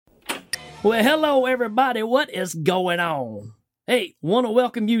Well, hello, everybody. What is going on? Hey, want to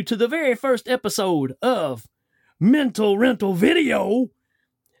welcome you to the very first episode of Mental Rental Video.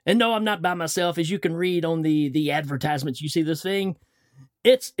 And no, I'm not by myself. As you can read on the advertisements, you see this thing.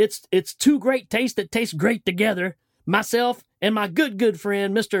 It's two great tastes that taste great together. Myself and my good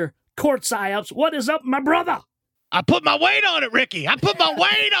friend, Mr. Court Psyops. What is up, my brother? I put my weight on it, Ricky. I put my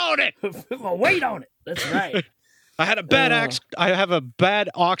weight on it. Put my weight on it. That's right. I had a bad I have a bad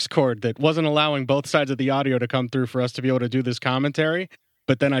aux cord that wasn't allowing both sides of the audio to come through for us to be able to do this commentary.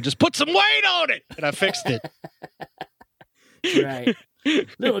 But then I just put some weight on it and I fixed it. Right.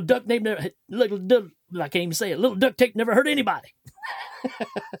 Little duct tape never. I can't even say it. Little duct tape never hurt anybody.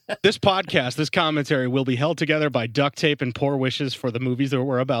 This podcast, this commentary will be held together by duct tape and poor wishes for the movies that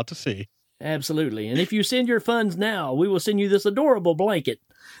we're about to see. Absolutely. And if you send your funds now, we will send you this adorable blanket.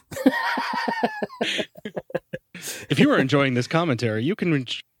 If you are enjoying this commentary, you can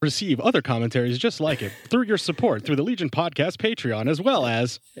receive other commentaries just like it through your support through the Legion Podcast Patreon, as well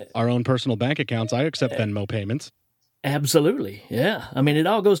as our own personal bank accounts. I accept Venmo payments. Absolutely. Yeah. I mean, it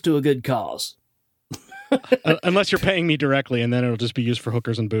all goes to a good cause. Unless you're paying me directly, and then it'll just be used for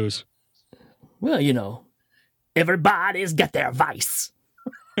hookers and booze. Well, you know, everybody's got their vice.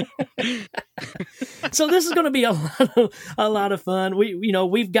 So this is going to be a lot of fun.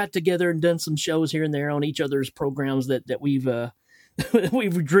 We've got together and done some shows here and there on each other's programs that we've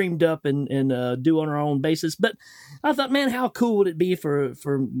we've dreamed up and do on our own basis. But I thought, man, how cool would it be for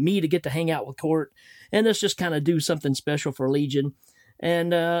me to get to hang out with Court and let's just kind of do something special for Legion.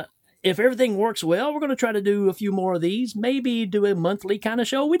 And if everything works well, we're going to try to do a few more of these, maybe do a monthly kind of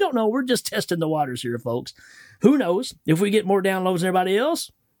show. We don't know. We're just testing the waters here, folks. Who knows? If we get more downloads than everybody else,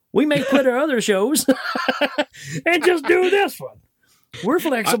 we may quit our other shows and just do this one. We're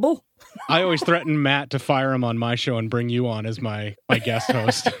flexible. I always threaten Matt to fire him on my show and bring you on as my guest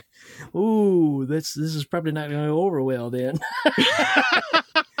host. Ooh, this is probably not going to go over well then.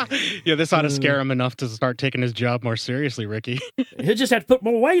 Yeah, this ought to scare him enough to start taking his job more seriously, Ricky. He'll just have to put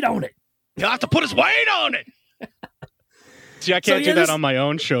more weight on it. He'll have to put his weight on it. See, I can't do that on my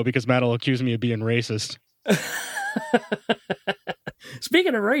own show because Matt will accuse me of being racist.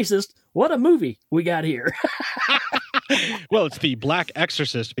 Speaking of racist, what a movie we got here. Well, it's the Black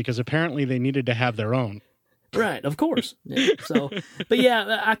Exorcist because apparently they needed to have their own. Right, of course. Yeah, but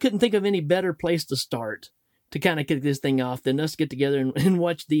yeah, I couldn't think of any better place to start to kind of kick this thing off than us get together and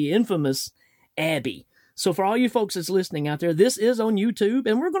watch the infamous Abby. So for all you folks that's listening out there, this is on YouTube,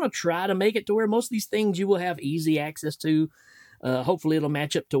 and we're going to try to make it to where most of these things you will have easy access to. Hopefully it'll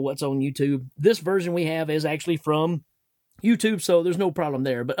match up to what's on YouTube. This version we have is actually from YouTube, so there's no problem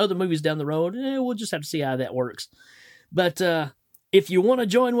there. But other movies down the road, we'll just have to see how that works. But if you want to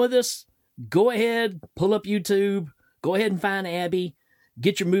join with us, go ahead, pull up YouTube, go ahead and find Abby,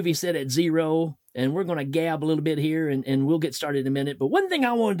 get your movie set at 0, and we're going to gab a little bit here, and we'll get started in a minute. But one thing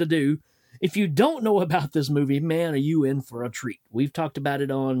I wanted to do, if you don't know about this movie, man, are you in for a treat? We've talked about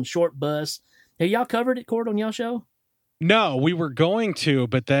it on Short Bus. Have y'all covered it, Court, on y'all show? No, we were going to,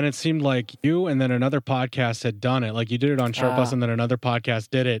 but then it seemed like you and then another podcast had done it. Like you did it on Short Bus and then another podcast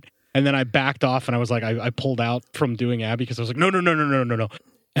did it. And then I backed off and I was like, I pulled out from doing Abby because I was like, no.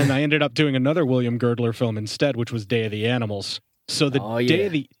 And I ended up doing another William Girdler film instead, which was Day of the Animals. So the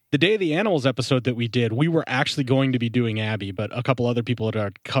Day of the Animals episode that we did, we were actually going to be doing Abby, but a couple other people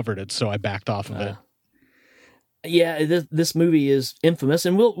had covered it, so I backed off of it. Yeah, this movie is infamous,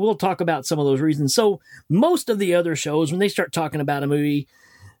 and we'll talk about some of those reasons. So most of the other shows, when they start talking about a movie,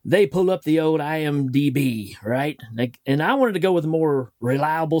 they pull up the old IMDb, right? And I wanted to go with a more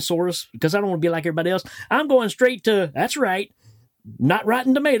reliable source because I don't want to be like everybody else. I'm going straight to, that's right, not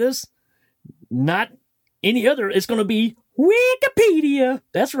Rotten Tomatoes, not any other. It's going to be Wikipedia.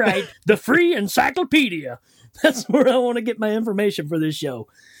 That's right, the free encyclopedia. That's where I want to get my information for this show.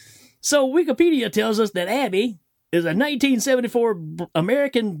 So Wikipedia tells us that Abby is a 1974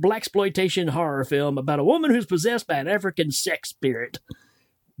 American blaxploitation horror film about a woman who's possessed by an African sex spirit.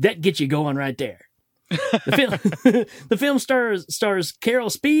 That gets you going right there. The film stars Carol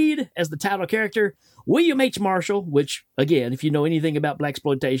Speed as the title character, William H. Marshall, which, again, if you know anything about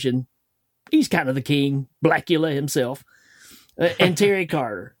blaxploitation, he's kind of the king, Blackula himself, and Terry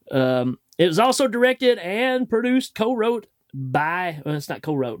Carter. It was also directed and produced, it's not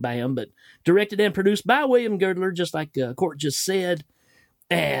co-wrote by him, but directed and produced by William Girdler, just like Court just said.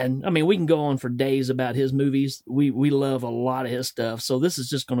 And, I mean, we can go on for days about his movies. We love a lot of his stuff, so this is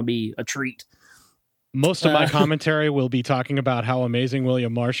just going to be a treat. Most of my commentary will be talking about how amazing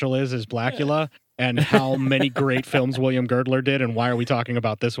William Marshall is as Blackula and how many great films William Girdler did, and why are we talking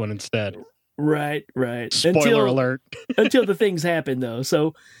about this one instead? Right. Spoiler alert. Until the things happen, though.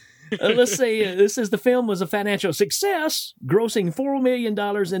 So Let's say this is the film was a financial success, grossing $4 million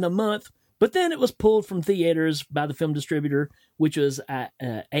in a month, but then it was pulled from theaters by the film distributor, which was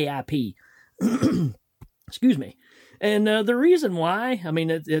AIP. Excuse me. And the reason why, I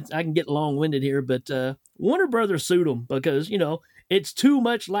mean, I can get long-winded here, but Warner Brothers sued them because, it's too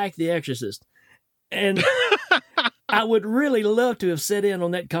much like The Exorcist. And I would really love to have sat in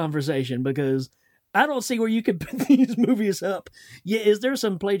on that conversation because I don't see where you could put these movies up. Yeah, is there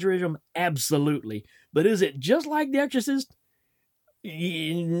some plagiarism? Absolutely. But is it just like The Exorcist?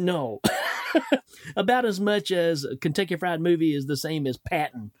 No. About as much as Kentucky Fried Movie is the same as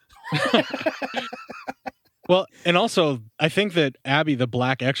Patton. Well, and also, I think that Abby the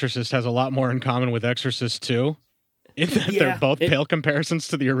Black Exorcist has a lot more in common with Exorcist 2, in that they're both pale comparisons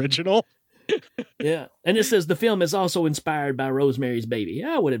to the original. Yeah, and it says the film is also inspired by Rosemary's Baby.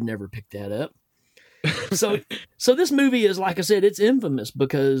 I would have never picked that up. So this movie is, like I said, it's infamous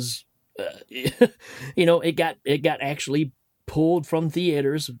because, it got actually pulled from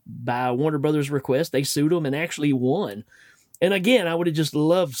theaters by Warner Brothers' request. They sued them and actually won. And again, I would have just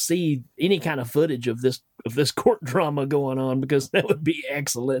loved to see any kind of footage of this court drama going on because that would be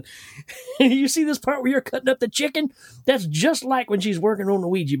excellent. You see this part where you're cutting up the chicken? That's just like when she's working on the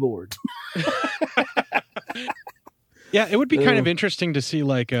Ouija board. Yeah, it would be kind of interesting to see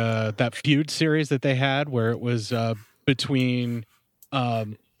like that feud series that they had where it was between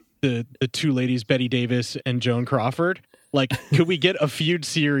the two ladies, Betty Davis and Joan Crawford. Like, could we get a feud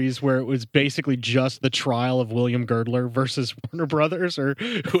series where it was basically just the trial of William Girdler versus Warner Brothers or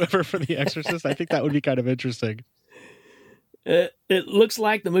whoever for The Exorcist? I think that would be kind of interesting. It looks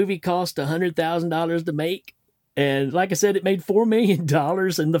like the movie cost $100,000 to make. And like I said, it made $4 million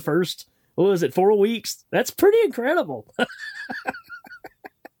in the first, 4 weeks? That's pretty incredible.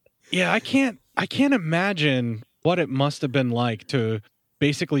 Yeah, I can't imagine what it must have been like to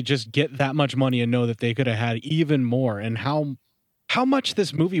basically just get that much money and know that they could have had even more, and how much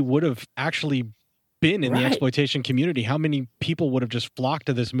this movie would have actually been in the exploitation community. How many people would have just flocked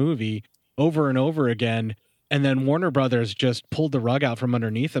to this movie over and over again, and then Warner Brothers just pulled the rug out from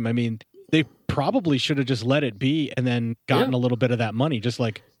underneath them. I mean, they probably should have just let it be and then gotten a little bit of that money. Just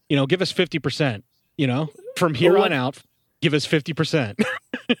like, give us 50%, from here on out, give us 50%.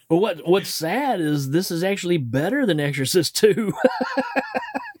 But what's sad is this is actually better than Exorcist 2.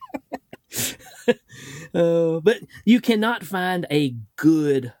 But you cannot find a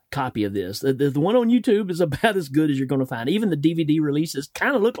good copy of this. The one on YouTube is about as good as you're going to find. Even the DVD releases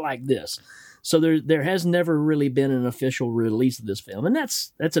kind of look like this. So there has never really been an official release of this film, and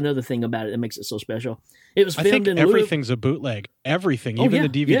that's another thing about it that makes it so special. It was filmed in everything's a bootleg. Everything, even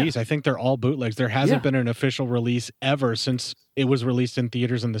the DVDs. I think they're all bootlegs. There hasn't been an official release ever since it was released in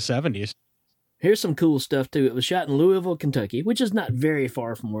theaters in the 70s. Here's some cool stuff too. It was shot in Louisville, Kentucky, which is not very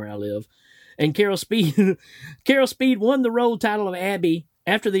far from where I live. And Carol Speed won the role title of Abby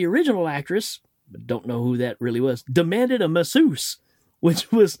after the original actress, don't know who that really was, demanded a masseuse,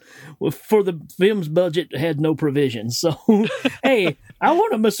 which was, for the film's budget, had no provision. So, hey, I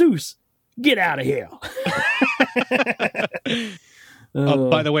want a masseuse. Get out of here.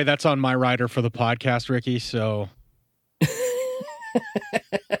 By the way, that's on my rider for the podcast, Ricky, so.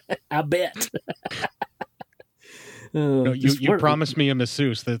 I bet. No, you promised me a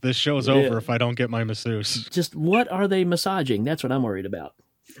masseuse. That this show's over if I don't get my masseuse. Just what are they massaging? That's what I'm worried about.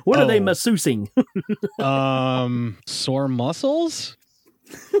 What are they masseusing? Sore muscles?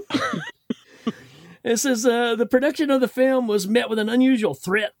 It says the production of the film was met with an unusual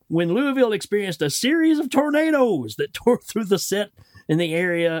threat when Louisville experienced a series of tornadoes that tore through the set in the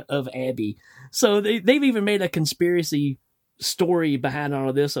area of Abbey. So they've even made a conspiracy story behind all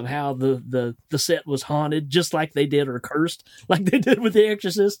of this of how the set was haunted, just like they did, or cursed, like they did with The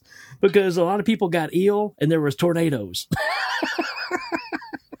Exorcist, because a lot of people got ill and there was tornadoes.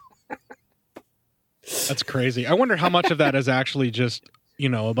 That's crazy. I wonder how much of that is actually just,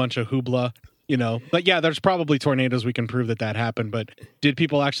 a bunch of hoopla, But yeah, there's probably tornadoes. We can prove that happened. But did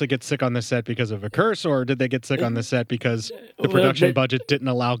people actually get sick on the set because of a curse, or did they get sick on the set because the production budget didn't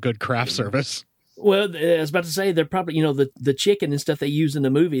allow good craft service? Well, I was about to say, they're probably, the chicken and stuff they use in the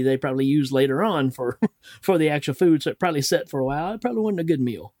movie, they probably use later on for the actual food. So it probably set for a while. It probably wasn't a good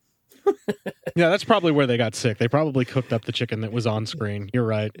meal. Yeah, that's probably where they got sick. They probably cooked up the chicken that was on screen. You're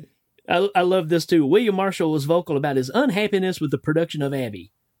right. I love this too. William Marshall was vocal about his unhappiness with the production of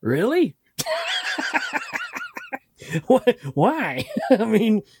Abby. Really? Why? I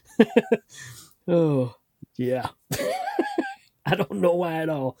mean, oh, yeah. I don't know why at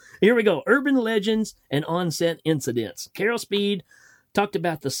all. Here we go. Urban legends and on-set incidents. Carol Speed talked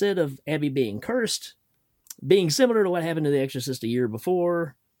about the set of Abby being cursed, being similar to what happened to The Exorcist a year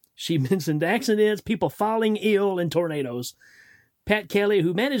before. She mentioned accidents, people falling ill, and tornadoes. Pat Kelly,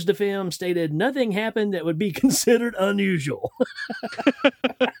 who managed the film, stated nothing happened that would be considered unusual.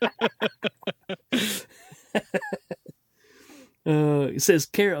 It says,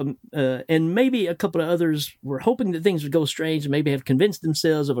 Carol, and maybe a couple of others were hoping that things would go strange and maybe have convinced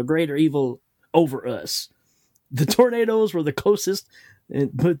themselves of a greater evil over us. The tornadoes were the closest,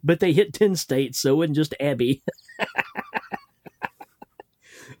 but they hit 10 states, so it wasn't just Abby.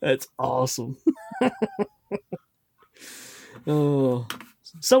 That's awesome. Oh,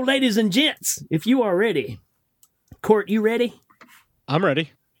 so ladies and gents, if you are ready, Court, you ready? I'm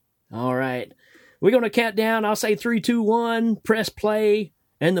ready. All right. We're going to count down. I'll say 3, 2, 1, press play,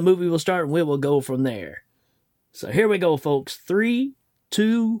 and the movie will start, and we will go from there. So here we go, folks. 3,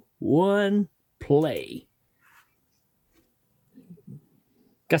 2, 1, play.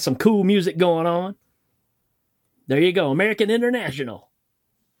 Got some cool music going on. There you go. American International.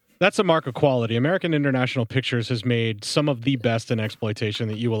 That's a mark of quality. American International Pictures has made some of the best in exploitation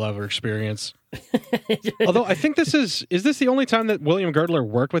that you will ever experience. Although I think is this the only time that William Girdler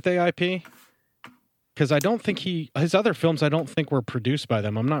worked with AIP? Because I don't think his other films I don't think were produced by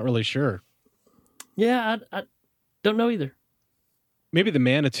them. I'm not really sure. Yeah, I don't know either. Maybe The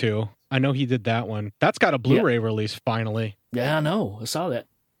Manitou. I know he did that one. That's got a Blu-ray release finally. Yeah, I know. I saw that.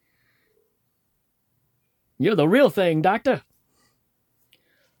 You're the real thing, Doctor.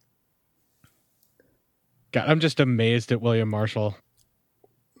 God, I'm just amazed at William Marshall.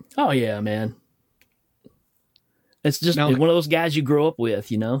 Oh, yeah, man. It's just one of those guys you grow up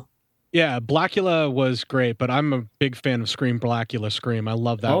with, you know? Yeah, Blackula was great, but I'm a big fan of Scream, Blackula, Scream. I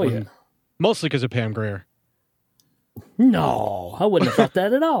love that one. Yeah. Mostly because of Pam Grier. No, I wouldn't have thought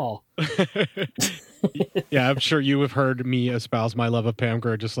that at all. Yeah, I'm sure you have heard me espouse my love of Pam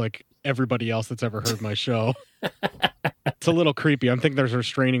Grier just like everybody else that's ever heard my show. It's a little creepy. I'm thinking there's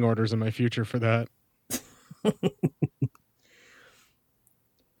restraining orders in my future for that. All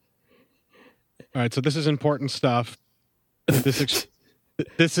right, so this is important stuff. This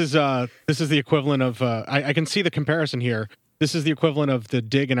is the equivalent of I can see the comparison here. This is the equivalent of the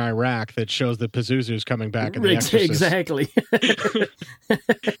dig in Iraq that shows the Pazuzu's coming back in The Exorcist. Exactly.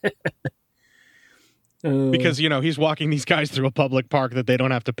 Because he's walking these guys through a public park that they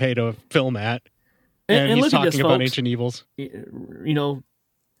don't have to pay to film at, and he's talking about ancient evils.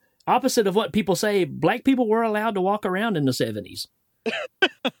 Opposite of what people say, black people were allowed to walk around in the 70s.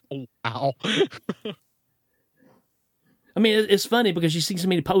 Wow. I mean, it's funny because you see so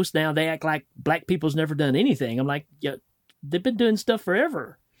many posts now, they act like black people's never done anything. I'm like, yeah, they've been doing stuff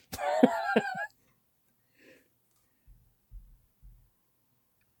forever.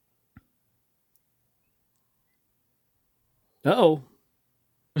 Uh-oh.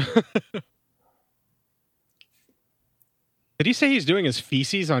 Did he say he's doing his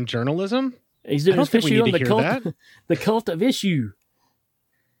feces on journalism? He's doing his feces on the cult of issue.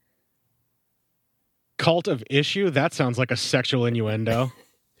 Cult of issue? That sounds like a sexual innuendo.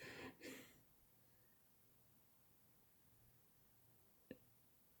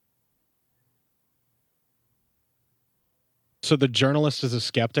 So the journalist is a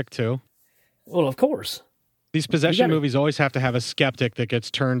skeptic too? Well, of course. These possession movies always have to have a skeptic that gets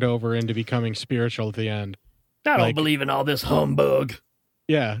turned over into becoming spiritual at the end. I don't believe in all this humbug.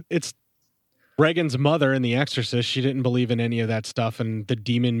 Yeah, it's Reagan's mother in The Exorcist. She didn't believe in any of that stuff, and the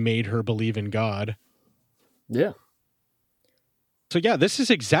demon made her believe in God. Yeah. So yeah, this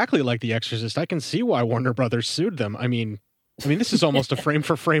is exactly like The Exorcist. I can see why Warner Brothers sued them. I mean, this is almost a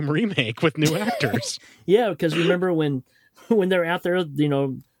frame-for-frame remake with new actors. Yeah, because remember when they're out there,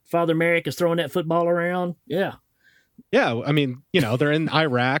 Father Merrick is throwing that football around? Yeah. Yeah, I mean, they're in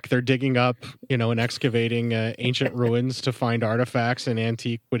Iraq. They're digging up, and excavating ancient ruins to find artifacts and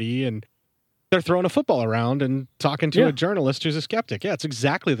antiquity, and they're throwing a football around and talking to a journalist who's a skeptic. Yeah, it's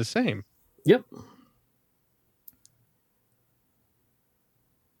exactly the same. Yep.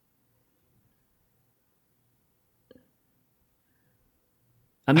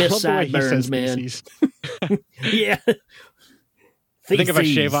 I miss sideburns, man. Yeah. I think if I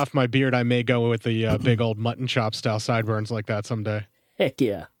shave off my beard, I may go with the big old mutton chop style sideburns like that someday. Heck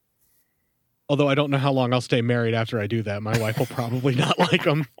yeah. Although I don't know how long I'll stay married after I do that. My wife will probably not like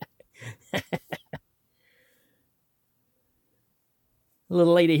them. A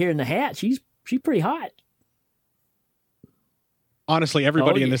little lady here in the hat, she's pretty hot. Honestly,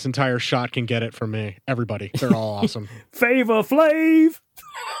 everybody in this entire shot can get it from me. Everybody. They're all awesome. Favor Flav!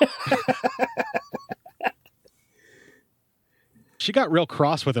 She got real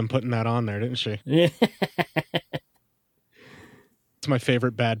cross with him putting that on there, didn't she? Yeah. It's my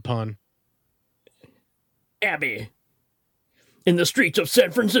favorite bad pun. Abby. in the streets of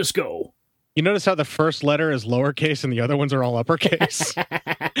San Francisco. You notice how the first letter is lowercase and the other ones are all uppercase?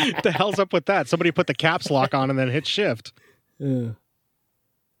 What the hell's up with that? Somebody put the caps lock on and then hit shift.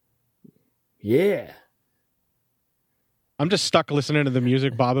 Yeah. I'm just stuck listening to the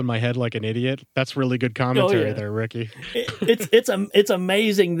music bobbing my head like an idiot. That's really good commentary there, Ricky. It's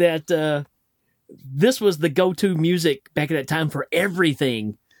amazing that this was the go-to music back at that time for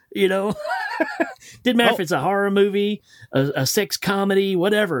everything, you know? Didn't matter if it's a horror movie, a sex comedy,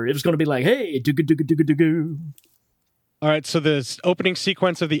 whatever. It was going to be like, hey, do-go-do-go-do-go-do. All right, so this opening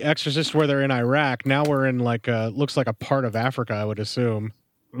sequence of The Exorcist where they're in Iraq, now we're in like looks like a part of Africa, I would assume,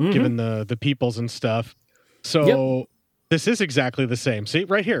 given the peoples and stuff. So this is exactly the same. See,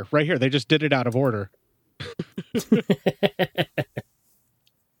 right here. They just did it out of order.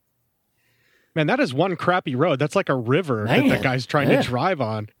 Man, that is one crappy road. That's like a river that guy's trying to drive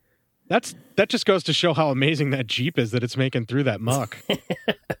on. That just goes to show how amazing that Jeep is that it's making through that muck.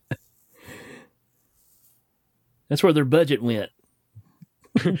 That's where their budget went.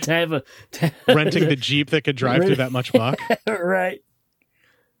 Renting the Jeep that could drive through that much muck. Right.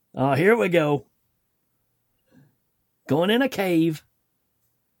 Oh, here we go. Going in a cave.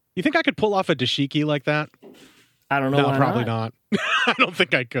 You think I could pull off a dashiki like that? I don't know. No, probably not. I don't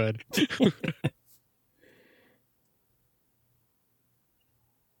think I could.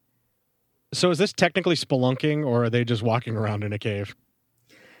 So is this technically spelunking, or are they just walking around in a cave?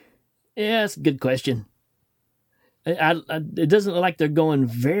 Yeah, that's a good question. It doesn't look like they're going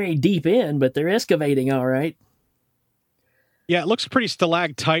very deep in, but they're excavating all right. Yeah, it looks pretty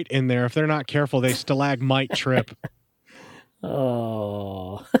stalactite in there. If they're not careful, they stalagmite trip.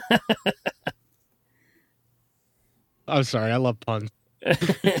 Oh. I'm sorry, I love puns.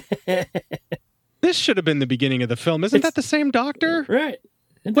 This should have been the beginning of the film. Isn't that the same doctor? Right.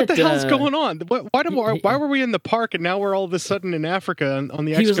 What the hell's going on? Why were we in the park and now we're all of a sudden in Africa on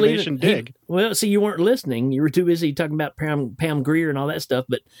the excavation dig? Well, see, you weren't listening. You were too busy talking about Pam Grier and all that stuff.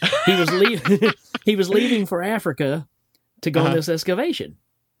 But he was leaving. He was leaving for Africa to go on this excavation.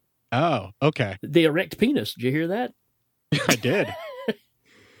 Oh, okay. The erect penis. Did you hear that? I did.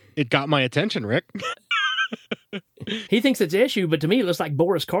 It got my attention, Rick. He thinks it's issue, but to me, it looks like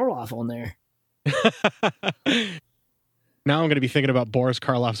Boris Karloff on there. Now I'm going to be thinking about Boris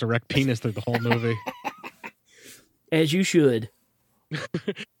Karloff's erect penis through the whole movie. As you should.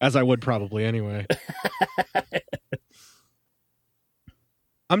 As I would probably anyway.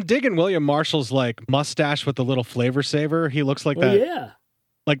 I'm digging William Marshall's like mustache with the little flavor saver. He looks like that. Yeah.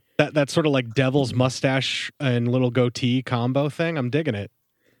 Like that sort of like devil's mustache and little goatee combo thing. I'm digging it.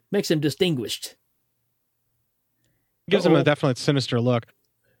 Makes him distinguished. Gives him a definite sinister look.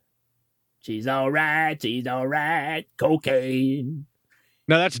 She's all right, cocaine.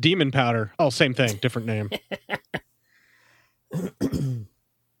 No, that's demon powder. Oh, same thing, different name.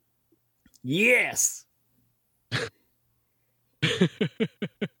 Yes.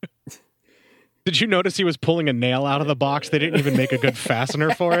 Did you notice he was pulling a nail out of the box? They didn't even make a good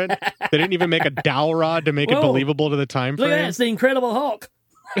fastener for it. They didn't even make a dowel rod to make it believable to the time frame. Look at that, it's the Incredible Hulk.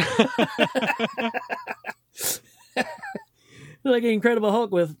 Like an Incredible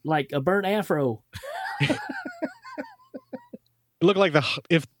Hulk with like a burnt afro. It looked like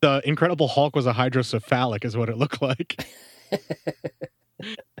if the Incredible Hulk was a hydrocephalic is what it looked like.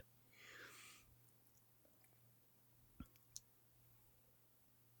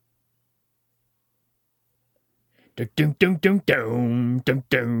 I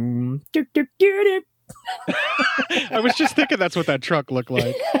was just thinking that's what that truck looked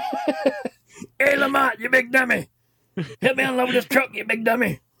like. Hey, Lamont, you big dummy. Help me unload this truck, you big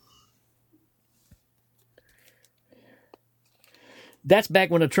dummy. That's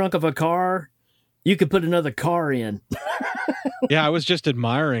back when the trunk of a car, you could put another car in. Yeah, I was just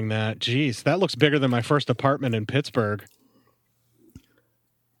admiring that. Jeez, that looks bigger than my first apartment in Pittsburgh.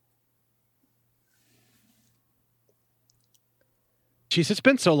 Jeez, it's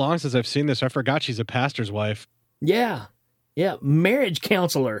been so long since I've seen this. I forgot she's a pastor's wife. Yeah. Yeah. Marriage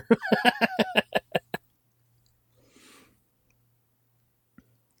counselor.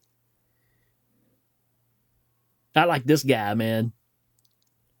 I like this guy, man.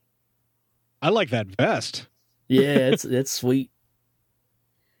 I like that vest. Yeah, it's sweet.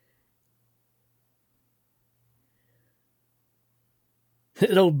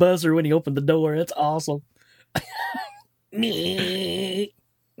 That old buzzer when he opened the door. That's awesome. Is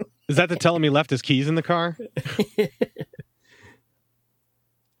that to tell him he left his keys in the car?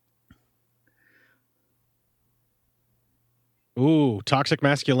 Ooh, toxic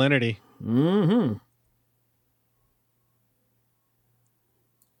masculinity. Mm-hmm.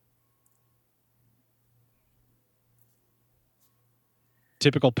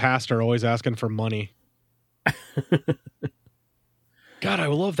 Typical pastor always asking for money. God, I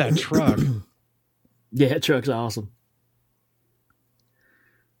love that truck. Yeah, that truck's awesome.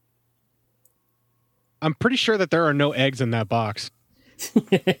 I'm pretty sure that there are no eggs in that box.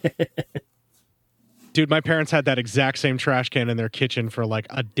 Dude, my parents had that exact same trash can in their kitchen for like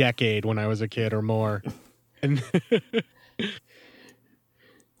a decade when I was a kid or more. And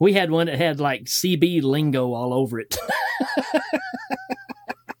we had one that had like CB lingo all over it.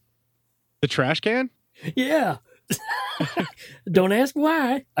 The trash can? Yeah. Don't ask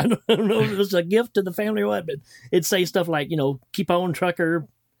why. I don't know if it was a gift to the family or what, but it'd say stuff like, keep on trucker,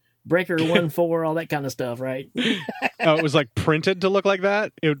 breaker 1-4, all that kind of stuff, right? Oh, it was like printed to look like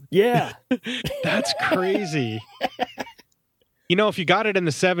that? Yeah. That's crazy. If you got it in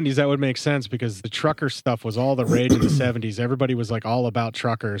the 70s, that would make sense because the trucker stuff was all the rage in the 70s. Everybody was like all about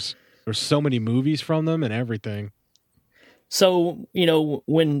truckers. There's so many movies from them and everything. So,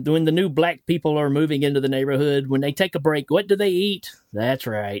 when the new black people are moving into the neighborhood, when they take a break, what do they eat? That's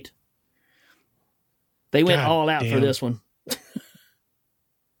right. They went all out for this one.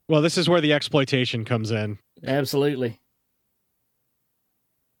 Well, this is where the exploitation comes in. Absolutely.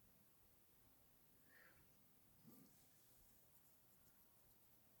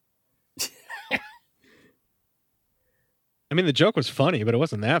 I mean, the joke was funny, but it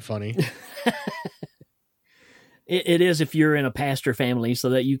wasn't that funny. It is if you're in a pastor family, so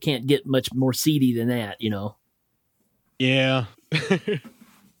that you can't get much more seedy than that, Yeah.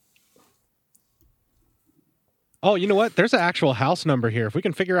 Oh, you know what? There's an actual house number here. If we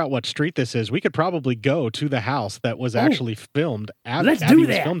can figure out what street this is, we could probably go to the house that was actually filmed. Let's do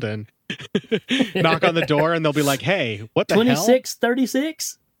that. Filmed in. Knock on the door, and they'll be like, "Hey, what the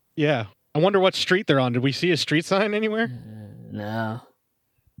 2636? Yeah. I wonder what street they're on. Did we see a street sign anywhere? No.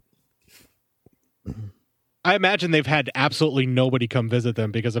 I imagine they've had absolutely nobody come visit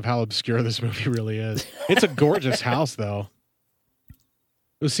them because of how obscure this movie really is. It's a gorgeous house, though.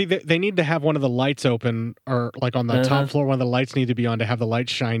 See, they need to have one of the lights open, or like on the top floor, one of the lights need to be on to have the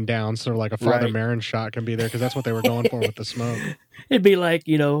lights shine down, so like a Father Marin shot can be there, because that's what they were going for with the smoke. It'd be like,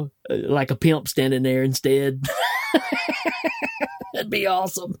 like a pimp standing there instead. That'd be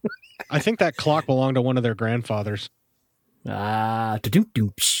awesome. I think that clock belonged to one of their grandfathers. You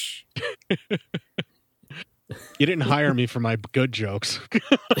didn't hire me for my good jokes. Because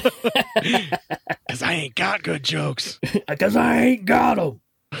I ain't got good jokes. Because I ain't got them.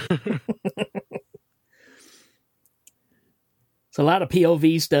 It's a lot of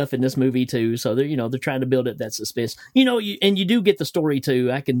POV stuff in this movie too, so they're trying to build up that suspense. And you do get the story too.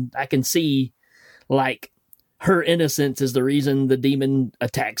 I can see like her innocence is the reason the demon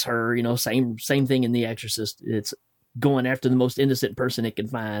attacks her. Same thing in The Exorcist. It's going after the most innocent person it can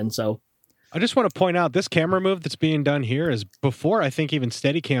find. So I just want to point out this camera move that's being done here is before I think even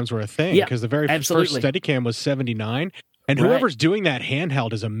Steadicams were a thing, because the very first Steadicam was 79. And whoever's doing that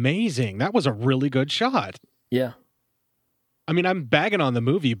handheld is amazing. That was a really good shot. Yeah. I mean, I'm bagging on the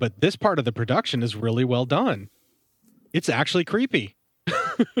movie, but this part of the production is really well done. It's actually creepy.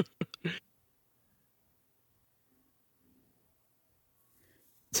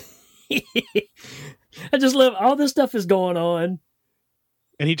 I just love all this stuff is going on.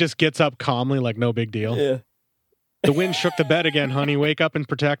 And he just gets up calmly like no big deal. Yeah. The wind shook the bed again, honey. Wake up and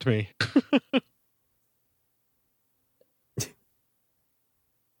protect me.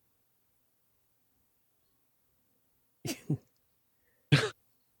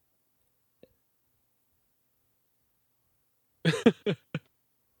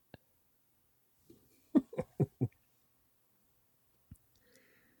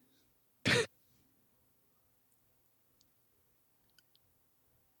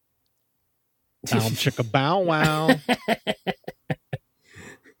 Bow chicka bow wow.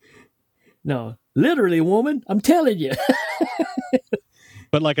 No, literally, woman. I'm telling you.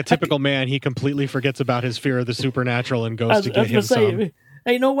 But like a typical man, he completely forgets about his fear of the supernatural and goes to get him some.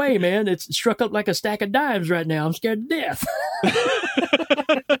 Ain't no way, man. It's struck up like a stack of dimes right now. I'm scared to death.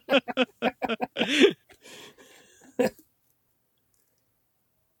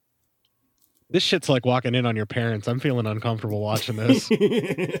 This shit's like walking in on your parents. I'm feeling uncomfortable watching this.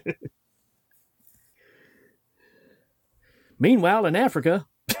 Meanwhile, in Africa.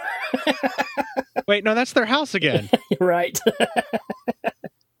 Wait, no, that's their house again. Right.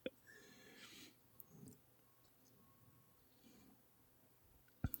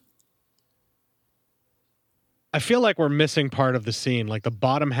 I feel like we're missing part of the scene. Like the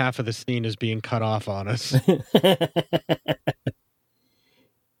bottom half of the scene is being cut off on us.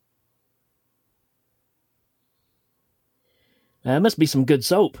 That must be some good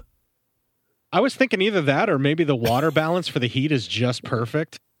soap. I was thinking either that or maybe the water balance for the heat is just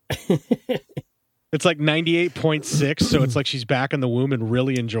perfect. It's like 98.6, so it's like she's back in the womb and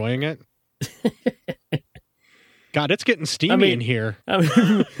really enjoying it. God, it's getting steamy in here.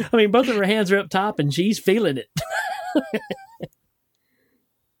 I mean, both of her hands are up top and she's feeling it.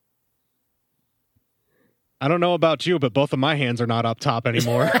 I don't know about you, but both of my hands are not up top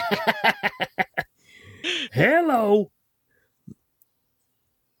anymore. Hello.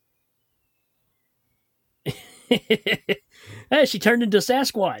 Hey, she turned into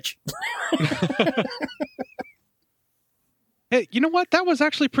Sasquatch. Hey, you know what? That was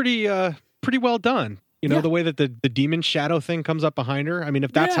actually pretty well done. You know, the way that the demon shadow thing comes up behind her. I mean,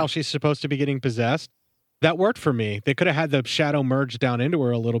 if that's how she's supposed to be getting possessed, that worked for me. They could have had the shadow merge down into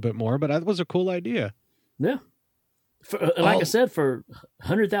her a little bit more, but that was a cool idea. Yeah. I said, for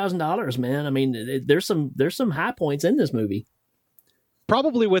 $100,000, man. I mean, there's some high points in this movie.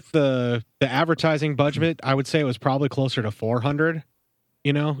 Probably with the advertising budget, I would say it was probably closer to 400,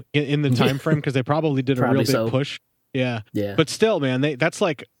 you know, in the time frame, because they probably did a real big push. Yeah. But still, man, that's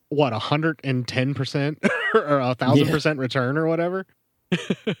like, what, 110% or 1,000% return or whatever?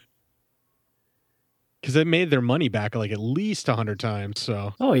 Because they made their money back like at least 100 times.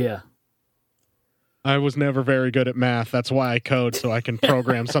 So. Oh, yeah. I was never very good at math. That's why I code, so I can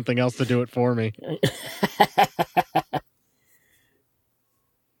program something else to do it for me.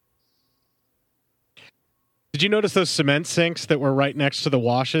 Did you notice those cement sinks that were right next to the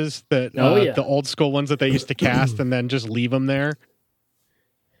washes? That the old school ones that they used to cast and then just leave them there?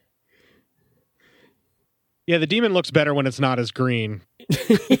 Yeah, the demon looks better when it's not as green.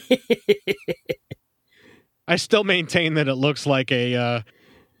 I still maintain that it looks like an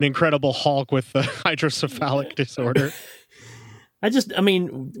Incredible Hulk with the hydrocephalic disorder.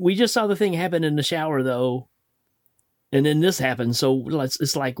 We just saw the thing happen in the shower, though. And then this happened. So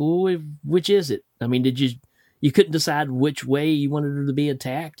it's like, which is it? I mean, you couldn't decide which way you wanted her to be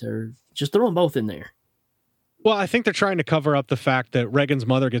attacked, or just throw them both in there? Well, I think they're trying to cover up the fact that Regan's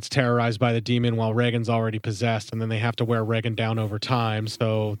mother gets terrorized by the demon while Regan's already possessed, and then they have to wear Regan down over time.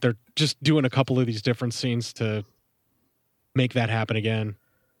 So they're just doing a couple of these different scenes to make that happen again.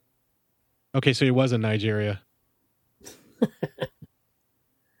 Okay, so he was in Nigeria.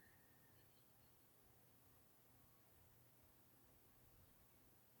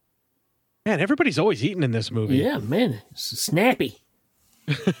 Man, everybody's always eating in this movie. Yeah, man. It's snappy.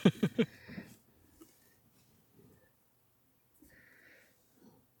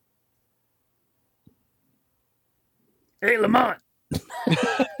 Hey, Lamont.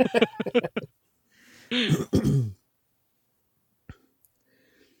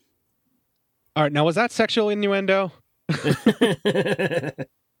 All right, now was that sexual innuendo?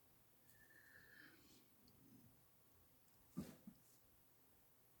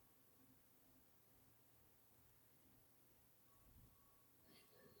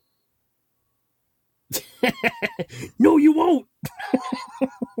 No, you won't.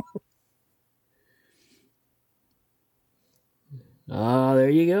 There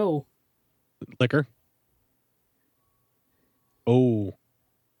you go. Liquor. Oh.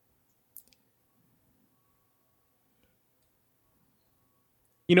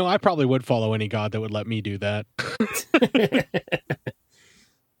 You know, I probably would follow any god that would let me do that.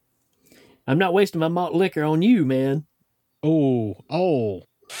 I'm not wasting my malt liquor on you, man. Oh.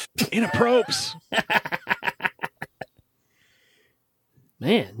 Inappropriate.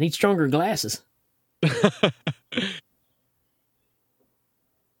 Man, need stronger glasses.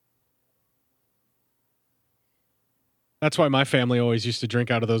 That's why my family always used to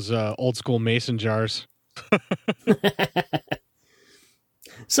drink out of those old school mason jars.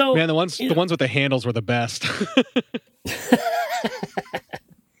 So, man, the ones with the handles were the best.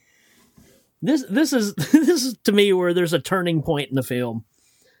 This is to me where there's a turning point in the film,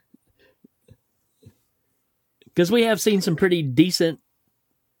 because we have seen some pretty decent,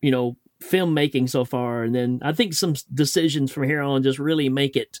 filmmaking so far, and then I think some decisions from here on just really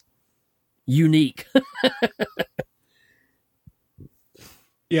make it unique.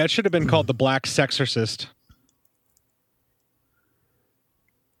 Yeah, it should have been called The Black Sexorcist.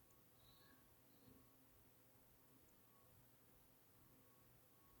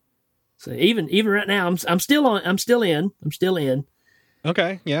 So even right now, I'm still in.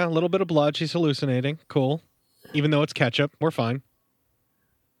 Okay, yeah, a little bit of blood. She's hallucinating. Cool. Even though it's ketchup, we're fine.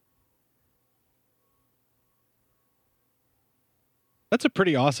 That's a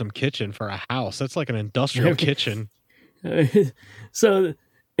pretty awesome kitchen for a house. That's like an industrial kitchen. So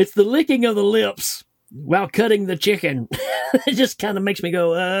it's the licking of the lips while cutting the chicken. It just kind of makes me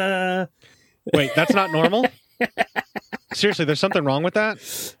go, Wait, that's not normal? Seriously, there's something wrong with that?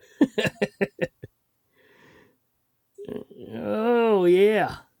 Oh,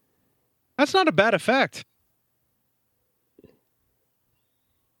 yeah. That's not a bad effect.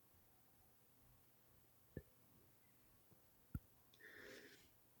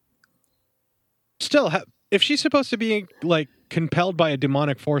 Still, if she's supposed to be like compelled by a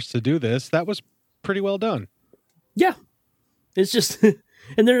demonic force to do this, that was pretty well done. Yeah. It's just,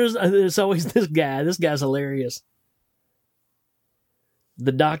 and there's always this guy. This guy's hilarious.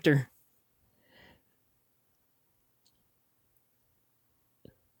 The doctor.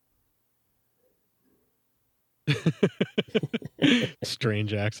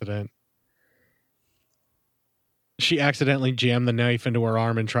 Strange accident. She accidentally jammed the knife into her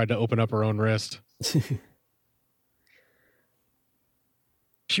arm and tried to open up her own wrist.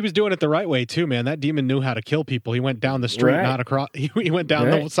 She was doing it the right way too, man. That demon knew how to kill people. He went down the street, Right. not across. He went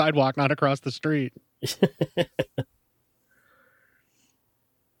down the sidewalk, not across the street.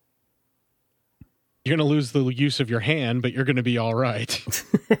 You're going to lose the use of your hand, but you're going to be all right.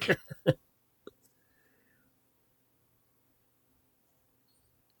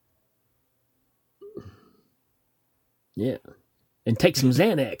 Yeah. And take some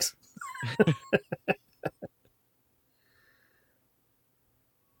Xanax.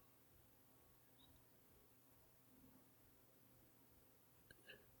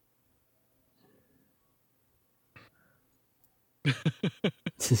 I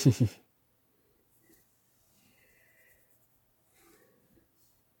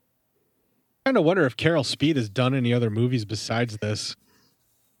kind of wonder if Carol Speed has done any other movies besides this.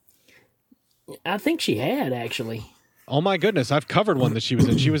 I think she had, actually. Oh my goodness, I've covered one that she was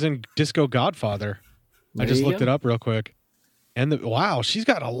in. She was in Disco Godfather. I just looked it up real quick. And wow, she's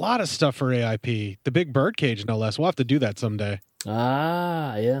got a lot of stuff for AIP. The Big Birdcage, no less. We'll have to do that someday.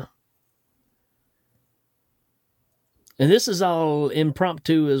 Ah, yeah. And this is all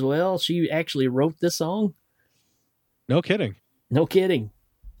impromptu as well. She actually wrote this song. No kidding. No kidding.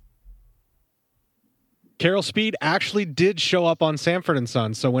 Carol Speed actually did show up on Sanford and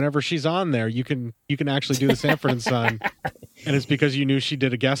Son, so whenever she's on there, you can actually do the Sanford and Son, and it's because you knew she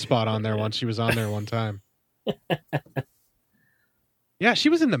did a guest spot on there once. She was on there one time. Yeah, she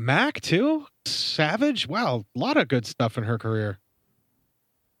was in the Mac too. Savage. Wow, a lot of good stuff in her career.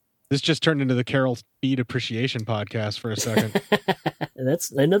 This just turned into the Carol Speed Appreciation Podcast for a second.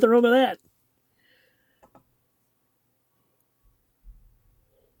 That's nothing wrong with that.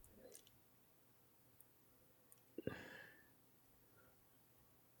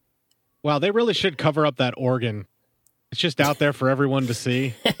 Wow, they really should cover up that organ. It's just out there for everyone to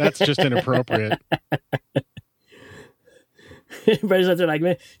see. That's just inappropriate. Everybody's out there like,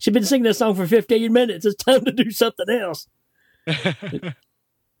 man, she's been singing this song for 15 minutes. It's time to do something else.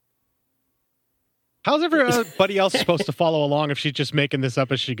 How's everybody else supposed to follow along if she's just making this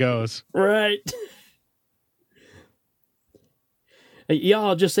up as she goes? Right.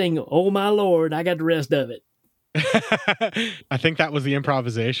 Y'all just sing, "Oh my Lord," I got the rest of it. I think that was the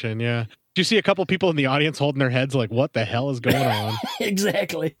improvisation, yeah. Do you see a couple people in the audience holding their heads like, what the hell is going on?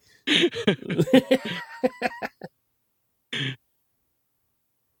 Exactly.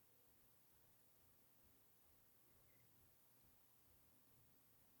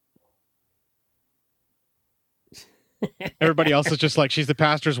 Everybody else is just like, she's the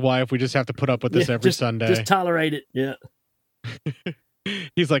pastor's wife. We just have to put up with this every Sunday. Just tolerate it. Yeah.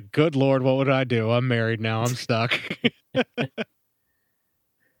 He's like, good Lord, what would I do? I'm married now. I'm stuck.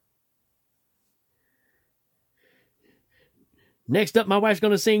 Next up, my wife's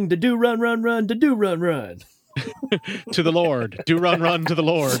going to sing "To Do Run Run Run, To Do Run Run." To the Lord. Do run run to the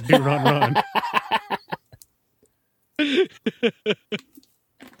Lord. Do run run.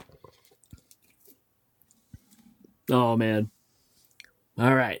 Oh, man.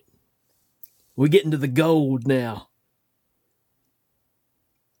 All right. We're getting to the gold now.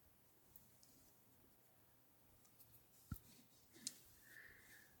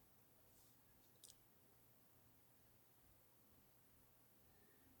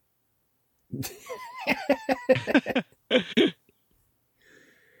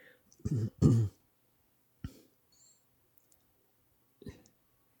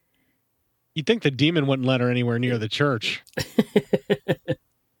 You'd think the demon wouldn't let her anywhere near the church.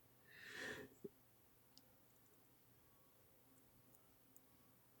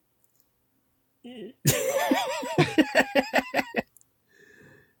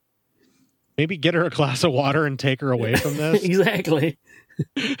 Maybe get her a glass of water and take her away from this. Exactly.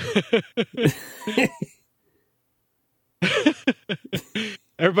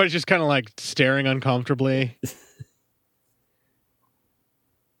 Everybody's just kind of like staring uncomfortably.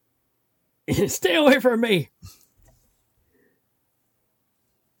 Stay away from me.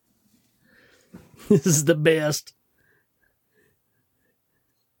 This is the best.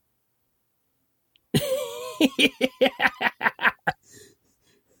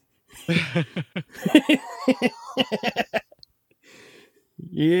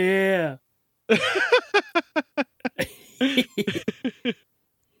 Yeah.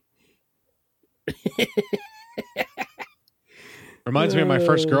 Reminds me of my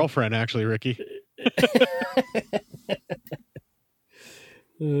first girlfriend, actually, Ricky.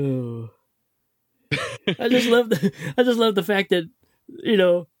 Oh. I just love the fact that, you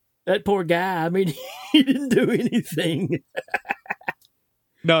know, that poor guy, I mean, he didn't do anything.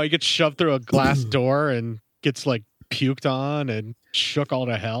 No, he gets shoved through a glass door and gets like puked on and shook all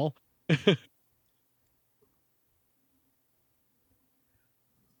to hell.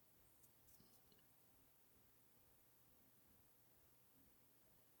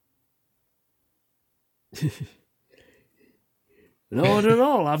 Not at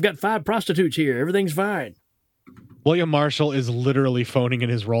all. I've got 5 prostitutes here. Everything's fine. William Marshall is literally phoning in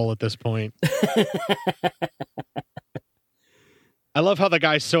his role at this point. I love how the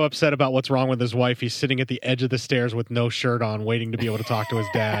guy's so upset about what's wrong with his wife. He's sitting at the edge of the stairs with no shirt on, waiting to be able to talk to his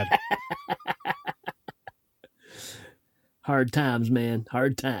dad. Hard times, man.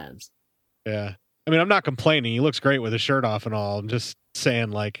 Hard times. Yeah. I mean, I'm not complaining. He looks great with his shirt off and all. I'm just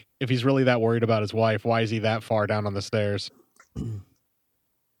saying, like, if he's really that worried about his wife, why is he that far down on the stairs?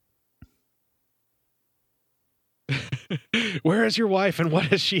 Where is your wife and what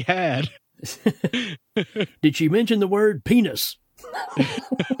has she had? Did she mention the word penis?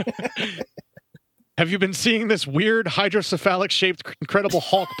 Have you been seeing this weird hydrocephalic shaped Incredible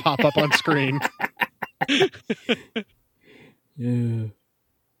Hulk pop up on screen? Yeah.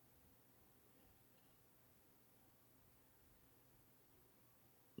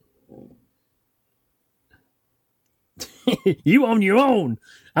 You on your own.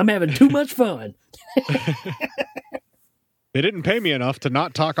 I'm having too much fun. They didn't pay me enough to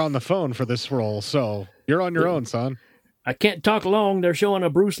not talk on the phone for this role, so you're on your own, son. I can't talk long. They're showing a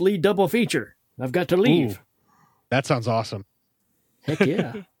Bruce Lee double feature. I've got to leave. Ooh, that sounds awesome. Heck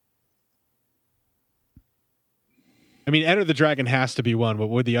yeah. I mean, Enter the Dragon has to be one, but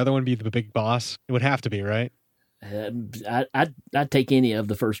would the other one be the big boss? It would have to be, right? I'd take any of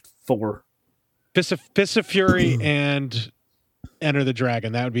the first 4. Fist of Fury and Enter the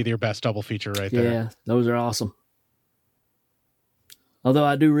Dragon. That would be your best double feature right there. Yeah, those are awesome. Although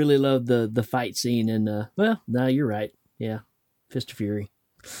I do really love the fight scene and well, no, you're right. Yeah. Fist of Fury.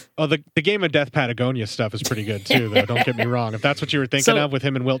 Oh, the Game of Death Patagonia stuff is pretty good too, though. Don't get me wrong. If that's what you were thinking of with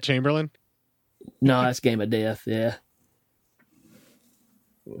him and Wilt Chamberlain. No, that's Game of Death, yeah.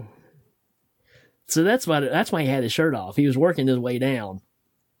 So that's why he had his shirt off. He was working his way down.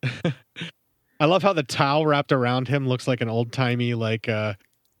 I love how the towel wrapped around him looks like an old timey, like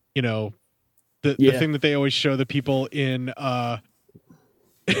you know, the thing that they always show the people in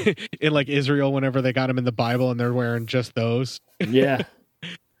in like Israel whenever they got him in the Bible and they're wearing just those. Yeah.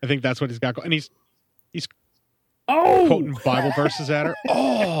 I think that's what he's got. And he's oh quoting Bible verses at her.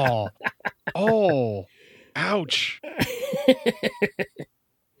 Oh, ouch.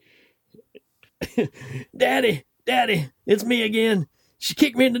 Daddy, it's me again. She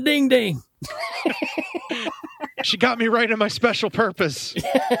kicked me in the ding ding. She got me right in my special purpose.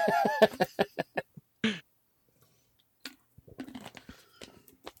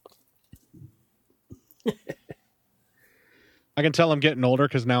 I can tell I'm getting older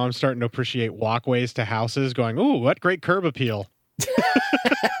because now I'm starting to appreciate walkways to houses going, ooh, what great curb appeal.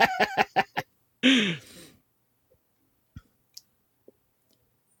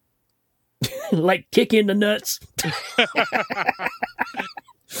 Like kick in the nuts.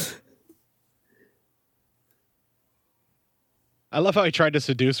 I love how he tried to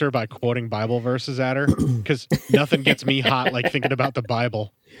seduce her by quoting Bible verses at her because nothing gets me hot like thinking about the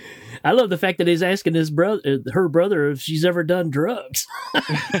Bible. I love the fact that he's asking her brother if she's ever done drugs.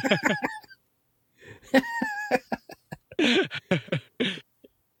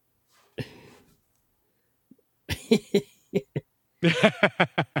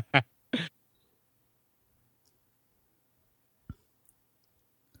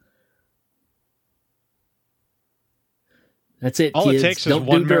 That's it. All kids. it takes Don't is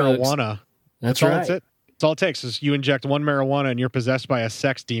one do drugs. marijuana. That's right. That's all it takes is you inject one marijuana and you're possessed by a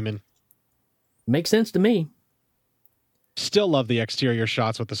sex demon. Makes sense to me. Still love the exterior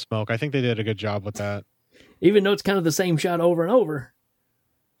shots with the smoke. I think they did a good job with that. Even though it's kind of the same shot over and over.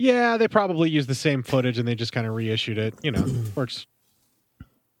 Yeah, they probably used the same footage and they just kind of reissued it. You know, works.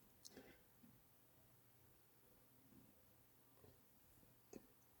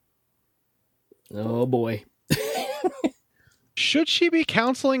 Oh boy. Should she be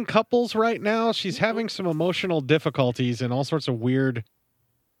counseling couples right now? She's having some emotional difficulties and all sorts of weird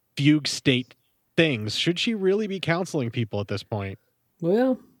fugue state things. Should she really be counseling people at this point?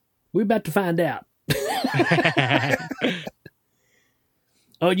 Well, we're about to find out.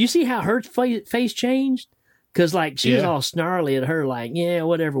 Oh, you see how her face changed? Because, like, she was all snarly at her, like, yeah,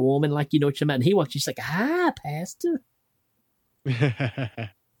 whatever, woman, like, you know what you're about. And he walks, she's like, hi, Pastor.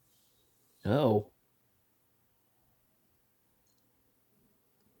 Oh.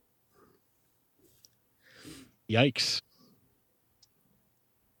 Yikes.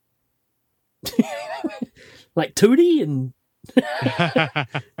 Like Tootie and...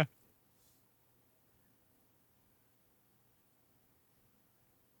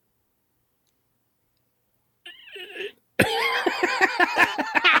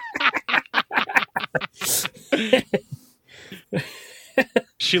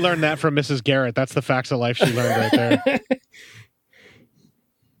 She learned that from Mrs. Garrett. That's the facts of life she learned right there.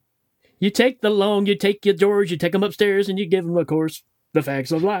 You take your George, you take them upstairs, and you give them, of course, the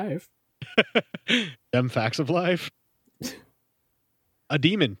facts of life. Them facts of life. A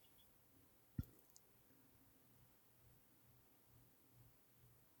demon.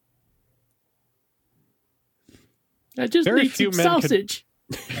 I just need some sausage.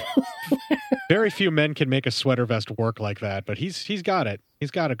 Very few men can make a sweater vest work like that, but he's got it.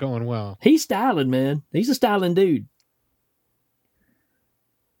 He's got it going well. He's styling, man. He's a styling dude.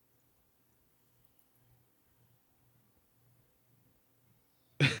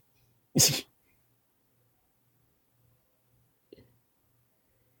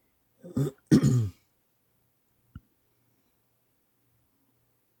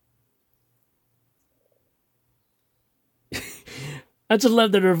 I just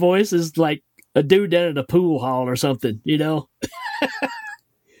love that her voice is like a dude down at a pool hall or something, you know?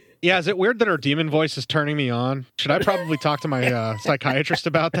 Yeah, is it weird that her demon voice is turning me on? Should I probably talk to my psychiatrist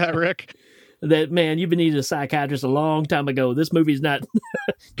about that, Rick? That, man, you've been needing a psychiatrist a long time ago. This movie's not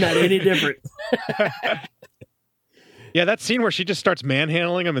not any different. Yeah, that scene where she just starts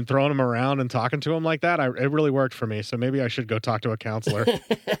manhandling him and throwing him around and talking to him like that, it really worked for me. So maybe I should go talk to a counselor.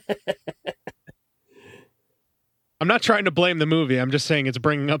 I'm not trying to blame the movie. I'm just saying it's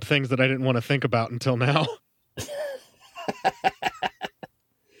bringing up things that I didn't want to think about until now.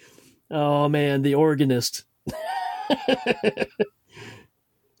 Oh, man, the organist.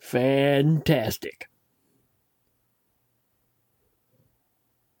 Fantastic.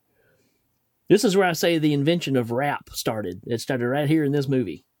 This is where I say the invention of rap started. It started right here in this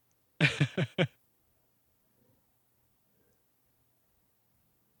movie.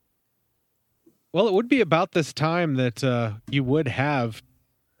 Well, it would be about this time that you would have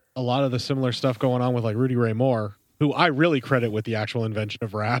a lot of the similar stuff going on with like Rudy Ray Moore, who I really credit with the actual invention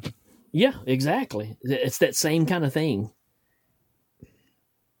of rap. Yeah, exactly. It's that same kind of thing.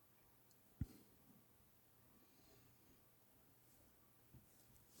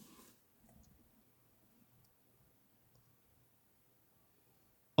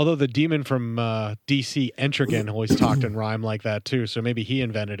 Although the demon from DC, Entrigan, always talked in rhyme like that too, so maybe he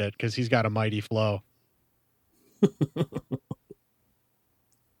invented it because he's got a mighty flow.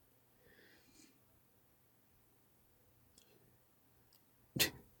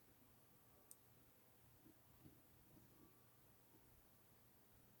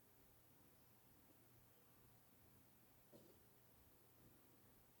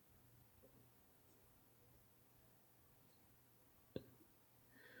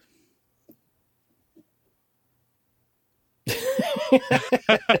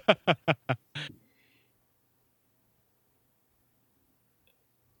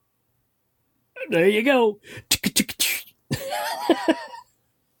 There you go.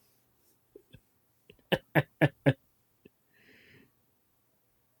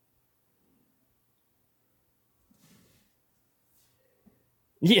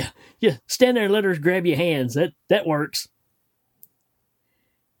 Yeah. Stand there and let her grab your hands. That works.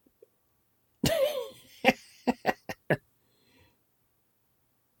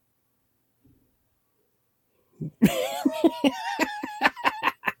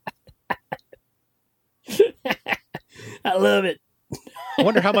 I love it. I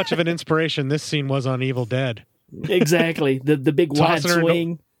wonder how much of an inspiration this scene was on Evil Dead. Exactly. The big wide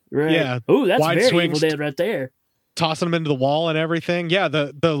swing. Right. Yeah. Oh, that's wide very swings, Evil Dead right there. Tossing them into the wall and everything. Yeah,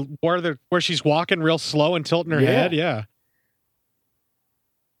 the where she's walking real slow and tilting her head. Yeah.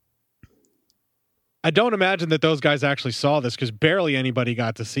 I don't imagine that those guys actually saw this because barely anybody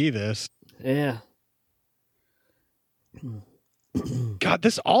got to see this. Yeah. God,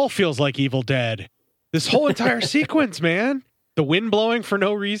 this all feels like Evil Dead. This whole entire sequence, man. The wind blowing for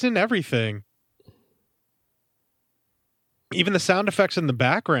no reason, everything. Even the sound effects in the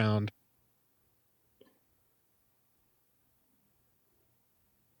background.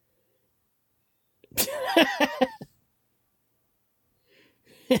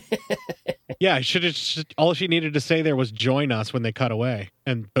 Yeah, I should have. All she needed to say there was "join us" when they cut away,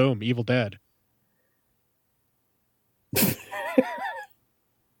 and boom, Evil Dead.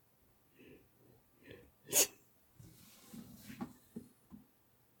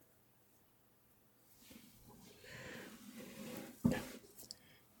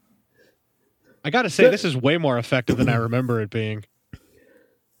 I got to say, this is way more effective than I remember it being.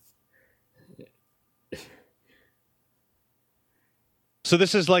 So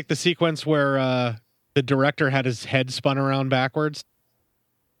this is like the sequence where the director had his head spun around backwards.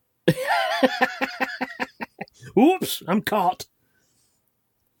 Oops, I'm caught.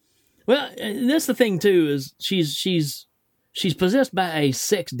 Well, that's the thing too, is she's possessed by a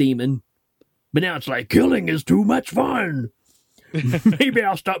sex demon, but now it's like killing is too much fun. Maybe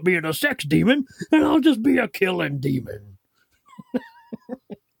I'll stop being a sex demon and I'll just be a killing demon.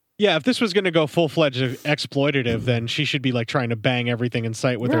 Yeah, if this was going to go full-fledged exploitative, then she should be like trying to bang everything in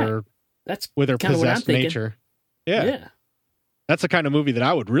sight with her possessed nature. Yeah. That's the kind of movie that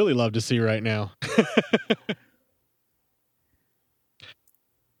I would really love to see right now.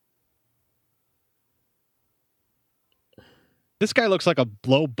 This guy looks like a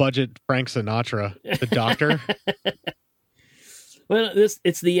low-budget Frank Sinatra, the doctor. Well,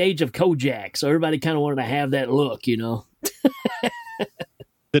 it's the age of Kojak, so everybody kind of wanted to have that look, you know.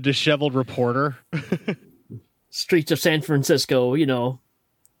 The disheveled reporter. Streets of San Francisco, you know.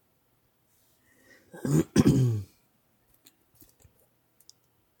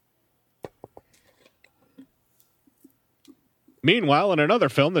 Meanwhile, in another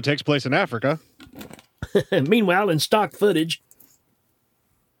film that takes place in Africa. Meanwhile, in stock footage.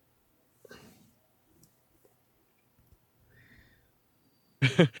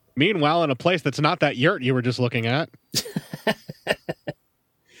 Meanwhile, in a place that's not that yurt you were just looking at.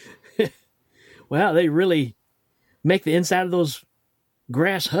 Wow, they really make the inside of those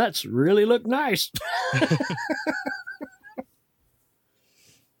grass huts really look nice.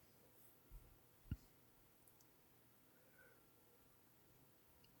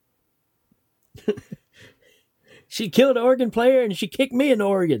 She killed an organ player and she kicked me an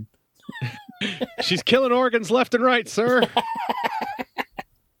organ. She's killing organs left and right, sir.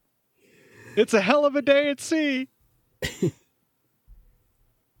 It's a hell of a day at sea.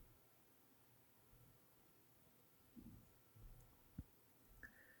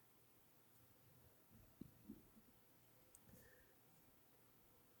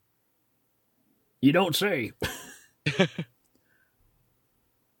 You don't say.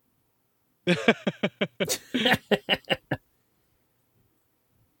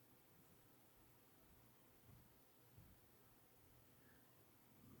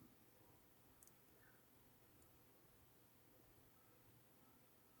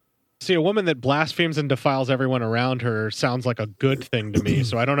 See, a woman that blasphemes and defiles everyone around her sounds like a good thing to me,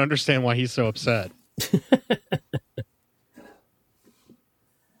 so I don't understand why he's so upset.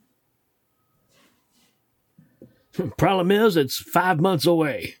 Problem is, it's 5 months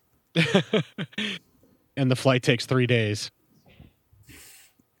away. And the flight takes 3 days.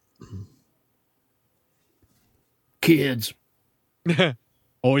 Kids.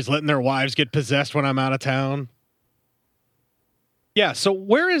 Always letting their wives get possessed when I'm out of town. Yeah, so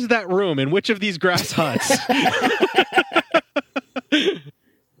where is that room in which of these grass huts?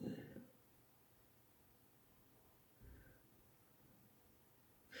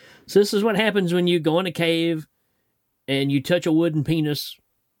 So this is what happens when you go in a cave and you touch a wooden penis.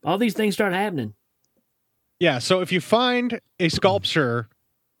 All these things start happening. Yeah, so if you find a sculpture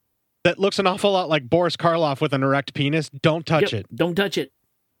that looks an awful lot like Boris Karloff with an erect penis, don't touch it. Don't touch it.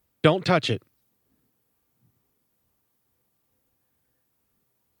 Don't touch it.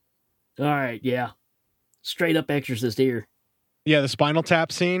 All right, yeah. Straight up Exorcist here. Yeah, the Spinal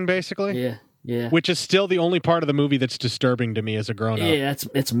Tap scene, basically. Yeah. Which is still the only part of the movie that's disturbing to me as a grown-up. Yeah,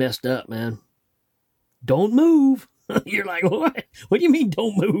 it's messed up, man. Don't move. You're like, what? What do you mean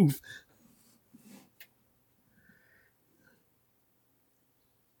don't move?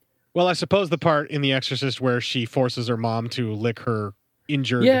 Well, I suppose the part in The Exorcist where she forces her mom to lick her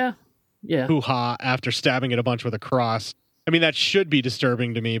injured hoo-ha after stabbing it a bunch with a cross. I mean, that should be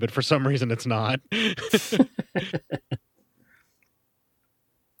disturbing to me, but for some reason it's not.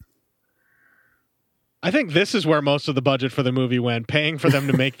 I think this is where most of the budget for the movie went, paying for them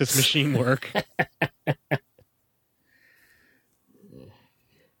to make this machine work.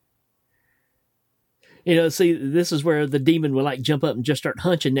 You know, see, this is where the demon will like jump up and just start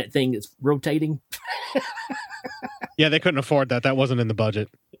hunching that thing that's rotating. Yeah, they couldn't afford that. That wasn't in the budget.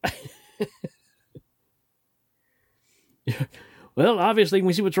 Well, obviously,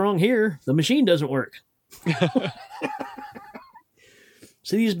 we see what's wrong here. The machine doesn't work.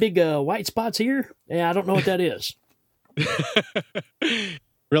 See these big white spots here? Yeah, I don't know what that is.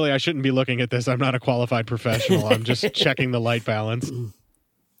 Really, I shouldn't be looking at this. I'm not a qualified professional. I'm just checking the light balance.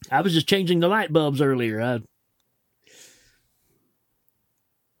 I was just changing the light bulbs earlier.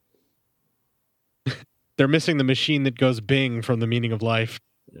 They're missing the machine that goes bing from The Meaning of Life.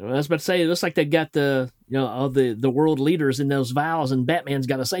 I was about to say, it looks like they got all the world leaders in those vials, and Batman's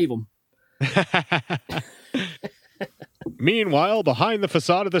got to save them. Meanwhile, behind the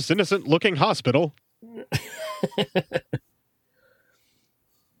facade of this innocent-looking hospital.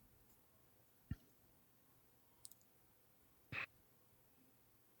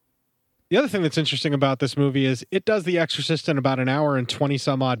 The other thing that's interesting about this movie is it does The Exorcist in about an hour and 20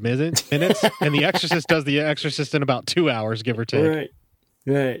 some odd minutes, and The Exorcist does The Exorcist in about 2 hours, give or take.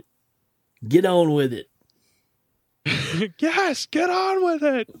 Right. Get on with it. Yes, get on with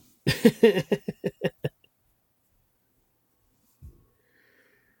it.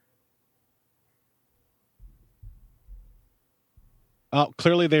 Oh,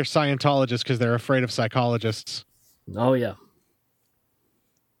 clearly they're Scientologists because they're afraid of psychologists. Oh, yeah.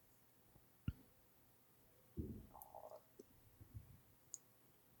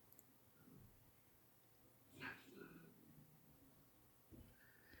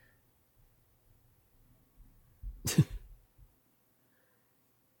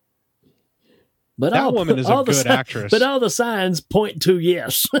 But that woman is a good actress. But all the signs point to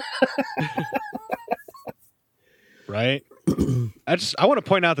yes. Right? I want to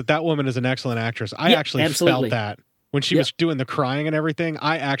point out that woman is an excellent actress. I actually absolutely. felt that. When she was doing the crying and everything,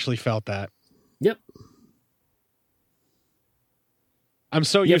 I actually felt that. Yep. I'm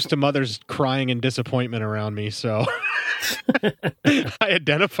so used to mothers crying in disappointment around me, so I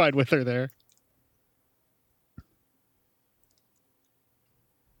identified with her there.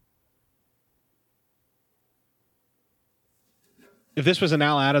 If this was an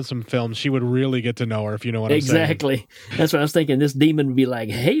Al Adamson film, she would really get to know her, if you know what I'm saying. Exactly. That's what I was thinking. This demon would be like,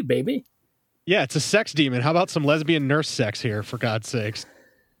 hey, baby. Yeah, it's a sex demon. How about some lesbian nurse sex here, for God's sakes?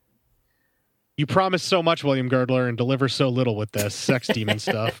 You promise so much, William Girdler, and deliver so little with this sex demon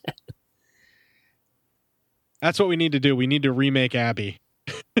stuff. That's what we need to do. We need to remake Abby.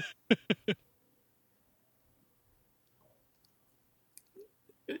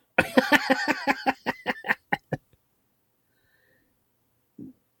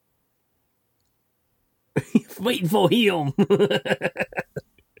 Waiting for him.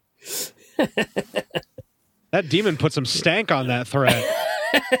 That demon put some stank on that thread.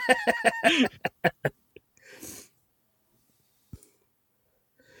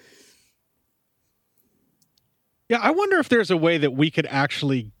 Yeah, I wonder if there's a way that we could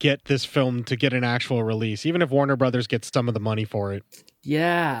actually get this film to get an actual release, even if Warner Brothers gets some of the money for it.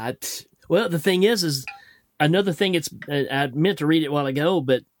 Yeah. Well, the thing is another thing. I meant to read it a while ago,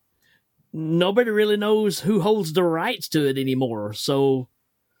 but nobody really knows who holds the rights to it anymore. So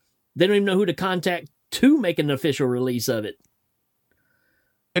they don't even know who to contact to make an official release of it.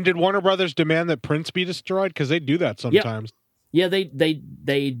 And did Warner Brothers demand that prints be destroyed? Because they do that sometimes. Yeah, they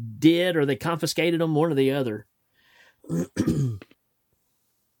did, or they confiscated them, one or the other.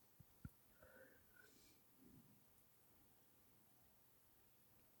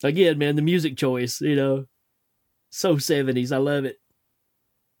 Again, man, the music choice, so 70s. I love it.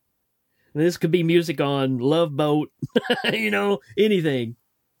 And this could be music on Love Boat, anything.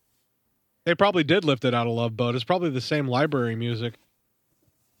 They probably did lift it out of Love Boat. It's probably the same library music.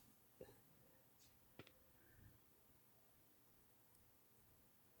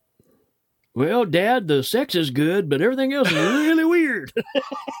 Well, Dad, the sex is good, but everything else is really weird.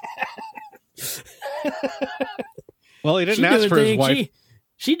 Well, he didn't ask for his wife.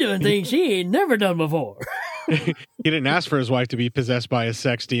 She doing things she ain't never done before. He didn't ask for his wife to be possessed by a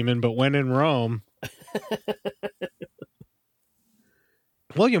sex demon, but when in Rome.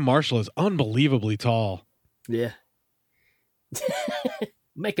 William Marshall is unbelievably tall. Yeah.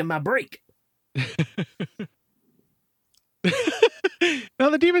 Making my break. No,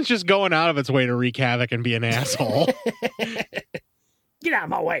 the demon's just going out of its way to wreak havoc and be an asshole. Get out of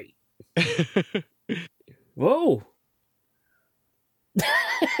my way. Whoa.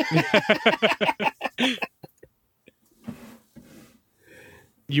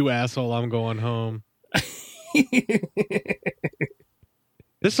 You asshole, I'm going home.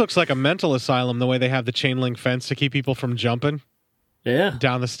 This looks like a mental asylum, the way they have the chain link fence to keep people from jumping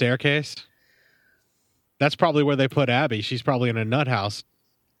down the staircase. That's probably where they put Abby. She's probably in a nut house.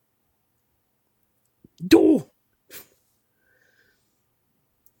 Do.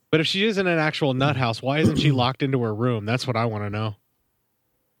 But if she isn't an actual nut house, why isn't she locked into her room? That's what I want to know.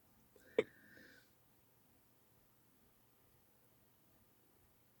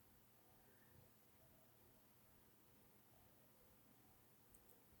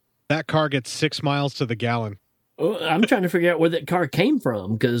 That car gets 6 miles to the gallon. Well, I'm trying to figure out where that car came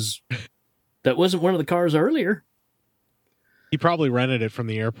from, because that wasn't one of the cars earlier. He probably rented it from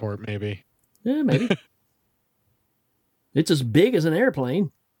the airport, maybe. Yeah, maybe. It's as big as an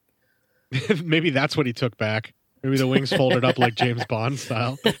airplane. Maybe that's what he took back. Maybe the wings folded up like James Bond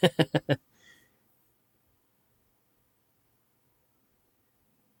style.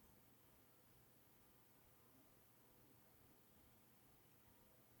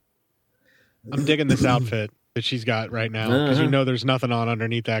 I'm digging this outfit that she's got right now, because you know there's nothing on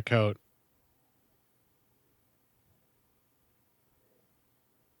underneath that coat.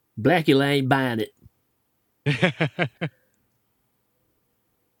 Blackie ain't buying it.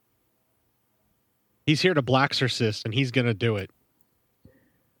 He's here to blaxorcist, and he's going to do it.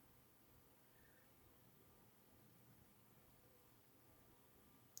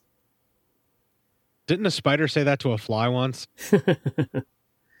 Didn't a spider say that to a fly once?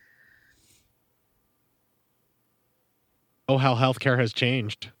 Oh, how healthcare has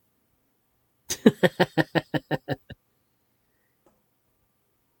changed.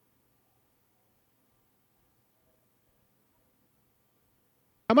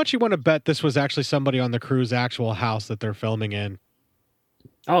 How much you want to bet this was actually somebody on the crew's actual house that they're filming in?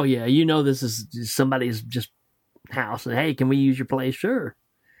 Oh, yeah. You know this is somebody's just house. And, hey, can we use your place? Sure.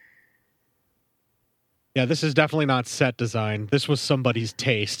 Yeah, this is definitely not set design. This was somebody's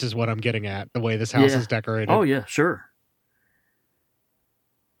taste is what I'm getting at, the way this house is decorated. Oh, yeah, sure.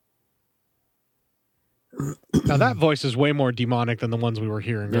 Now, that voice is way more demonic than the ones we were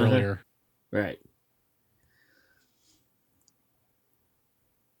hearing earlier. Right.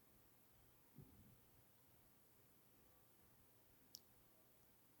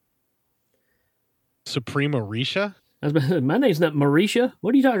 Supreme Orisha? My name's not Marisha.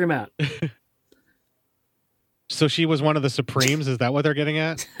 What are you talking about? So she was one of the Supremes? Is that what they're getting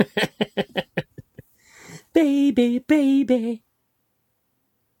at? Baby, baby.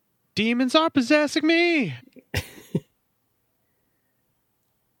 Demons are possessing me.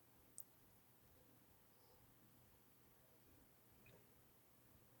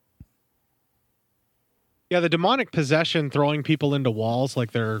 Yeah, the demonic possession throwing people into walls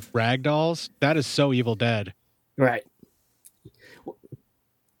like they're rag dolls, that is so Evil Dead. Right.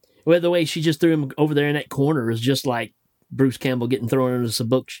 Well, the way she just threw him over there in that corner is just like Bruce Campbell getting thrown into some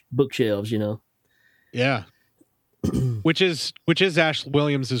bookshelves, you know? Yeah. Which is Ash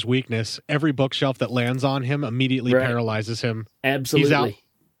Williams' weakness. Every bookshelf that lands on him immediately paralyzes him. Absolutely.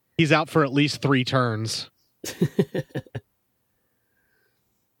 He's out for at least 3 turns.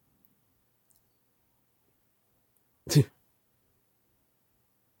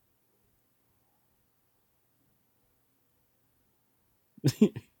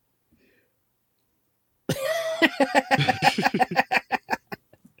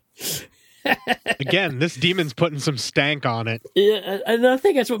 Again, this demon's putting some stank on it. Yeah, and I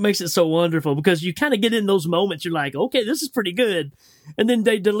think that's what makes it so wonderful, because you kind of get in those moments, you're like, okay, this is pretty good. And then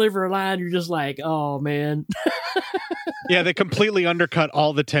they deliver a line, you're just like, oh, man. Yeah, they completely undercut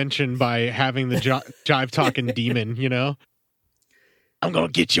all the tension by having the jive-talking demon, you know? I'm going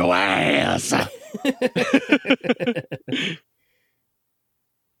to get your ass.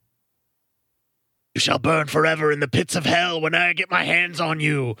 You shall burn forever in the pits of hell when I get my hands on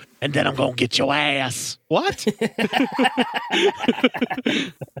you, and then I'm going to get your ass. What?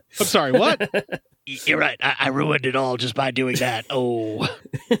 I'm sorry, what? You're right. I ruined it all just by doing that. Oh.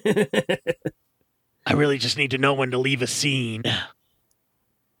 I really just need to know when to leave a scene.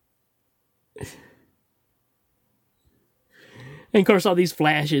 And of course, all these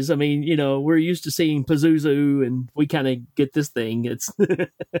flashes, I mean, you know, we're used to seeing Pazuzu, and we kind of get this thing. It's...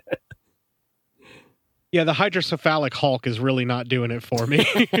 Yeah, the hydrocephalic Hulk is really not doing it for me.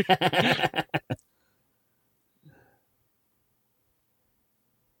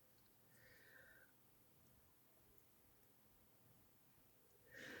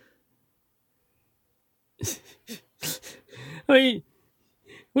 I mean,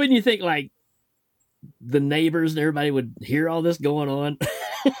 wouldn't you think, like, the neighbors and everybody would hear all this going on?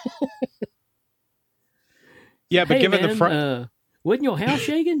 Yeah, but hey, given man, the front... wasn't your house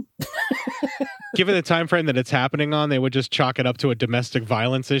shaking? Given the time frame that it's happening on, they would just chalk it up to a domestic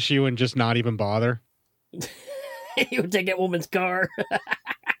violence issue and just not even bother. You would take that woman's car.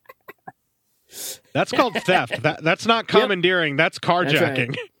 That's called theft. That's not commandeering. That's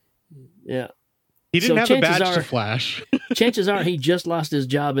carjacking. That's right. Yeah. He didn't have a badge to flash. Chances are he just lost his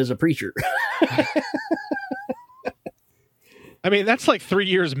job as a preacher. I mean, that's like 3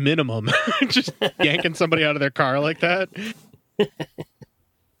 years minimum. Just yanking somebody out of their car like that.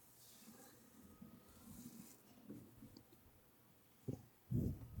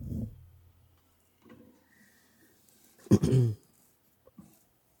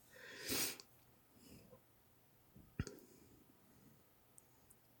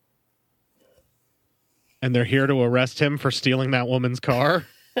 And they're here to arrest him for stealing that woman's car.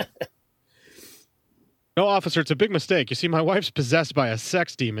 No, officer, it's a big mistake. You see, my wife's possessed by a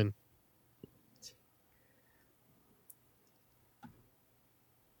sex demon.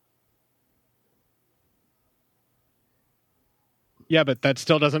 Yeah, but that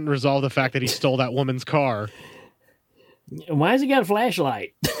still doesn't resolve the fact that he stole that woman's car. Why has he got a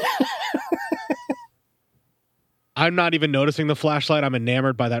flashlight? I'm not even noticing the flashlight. I'm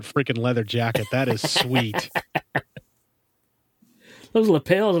enamored by that freaking leather jacket. That is sweet. Those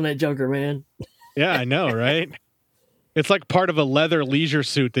lapels on that Joker, man. Yeah, I know, right? It's like part of a leather leisure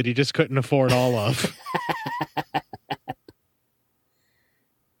suit that he just couldn't afford all of.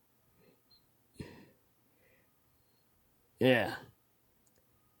 Yeah.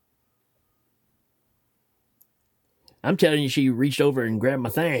 I'm telling you, she reached over and grabbed my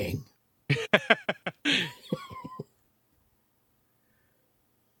thing.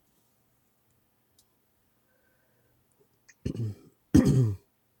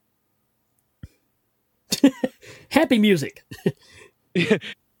 Happy music.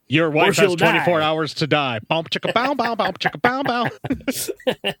 Your wife has 24 hours to die. Bow, chicka, bow, bow, bow, chicka, bow, bow.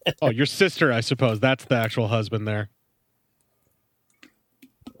 Oh, your sister, I suppose. That's the actual husband there.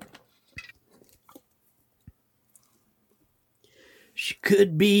 She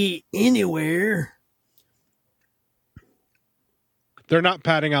could be anywhere. They're not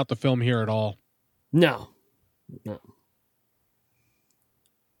padding out the film here at all. No.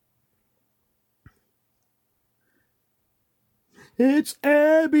 It's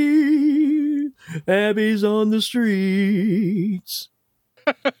Abby. Abby's on the streets.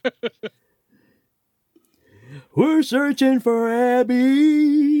 We're searching for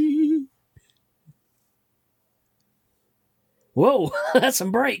Abby. Whoa, that's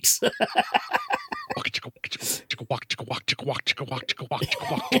some breaks.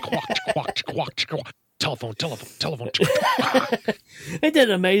 Telephone. It did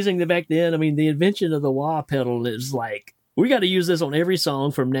amazing that back then. I mean, the invention of the wah pedal is like, we got to use this on every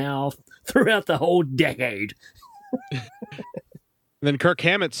song from now throughout the whole decade. Then Kirk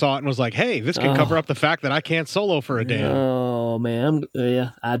Hammett saw it and was like, hey, this could cover up the fact that I can't solo for a damn. Oh, man.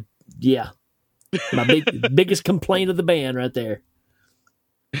 Yeah. My biggest complaint of the band right there.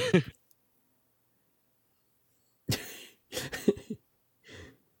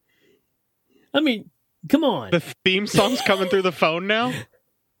 I mean, come on. The theme song's coming through the phone now?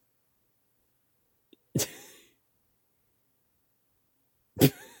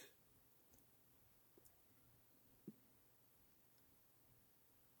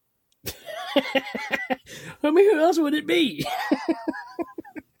 I mean, who else would it be?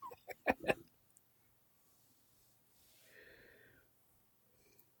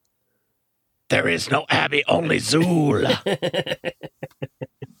 There is no Abby, only Zool.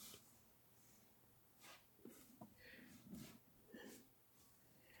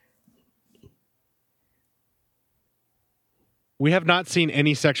 We have not seen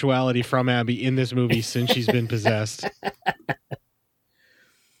any sexuality from Abby in this movie since she's been possessed.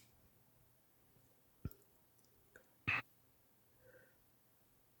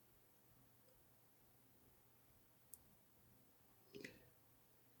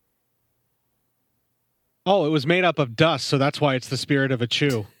 Oh, it was made up of dust, so that's why it's the spirit of a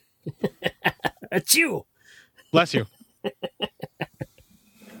chew. A chew. Bless you.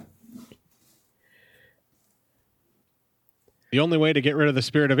 The only way to get rid of the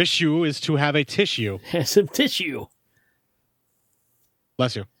spirit of issue is to have a tissue. Have some tissue.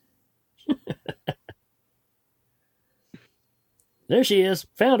 Bless you. There she is.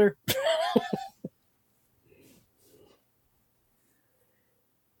 Found her.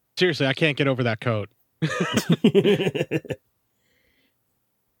 Seriously, I can't get over that coat.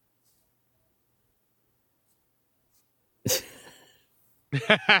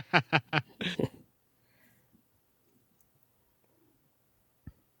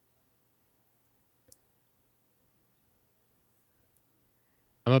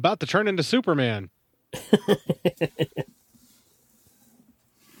 I'm about to turn into Superman.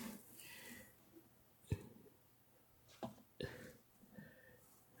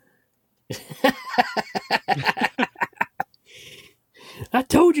 I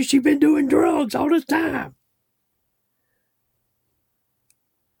told you she's been doing drugs all this time.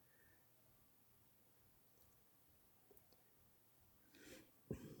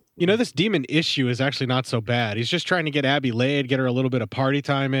 You know, this demon issue is actually not so bad. He's just trying to get Abby laid, get her a little bit of party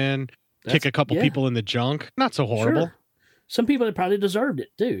time in, kick a couple people in the junk. Not so horrible. Sure. Some people that probably deserved it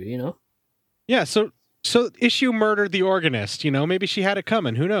too, you know? Yeah, so Issue murdered the organist, you know? Maybe she had it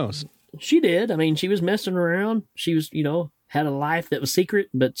coming. Who knows? She did. I mean, she was messing around. She was, you know, had a life that was secret,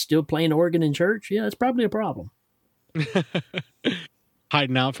 but still playing organ in church. Yeah, that's probably a problem.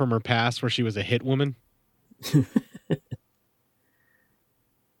 Hiding out from her past where she was a hit woman.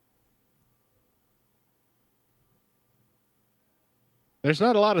 There's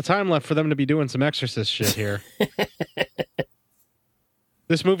not a lot of time left for them to be doing some exorcist shit here.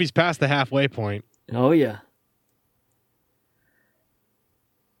 This movie's past the halfway point. Oh, yeah.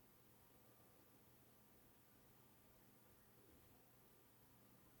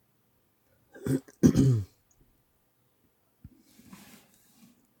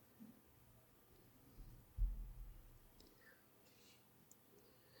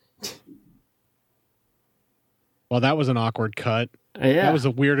 Well, that was an awkward cut. Yeah. That was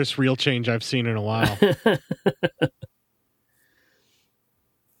the weirdest reel change I've seen in a while.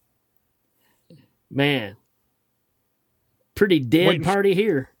 Man. Pretty dead party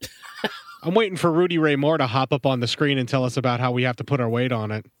here. I'm waiting for Rudy Ray Moore to hop up on the screen and tell us about how we have to put our weight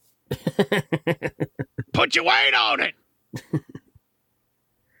on it. Put your weight on it.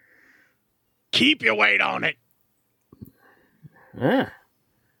 Keep your weight on it.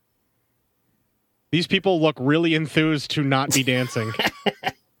 These people look really enthused to not be dancing.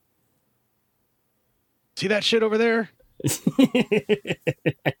 See that shit over there?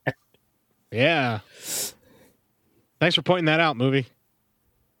 Yeah. Thanks for pointing that out, movie.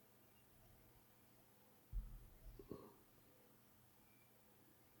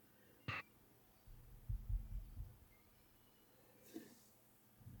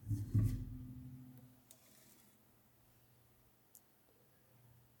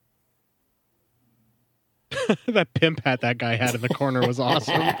 That pimp hat that guy had in the corner was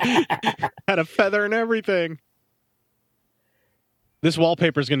awesome. Had a feather and everything. This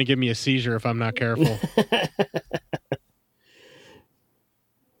wallpaper is going to give me a seizure if I'm not careful.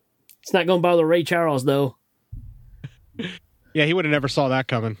 It's not going to bother Ray Charles, though. Yeah, he would have never saw that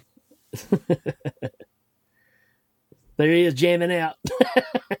coming. There he is jamming out.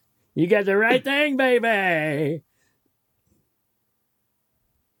 You got the right thing, baby.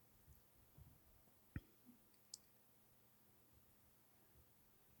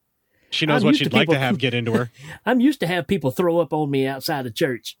 She knows what she'd like to have get into her. I'm used to have people throw up on me outside of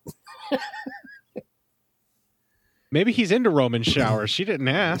church. Maybe he's into Roman showers. She didn't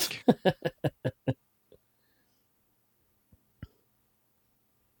ask.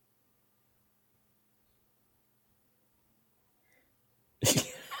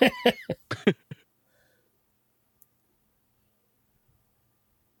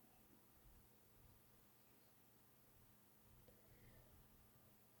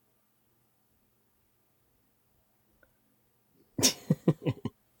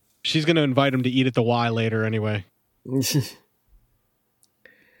 She's going to invite him to eat at the Y later anyway.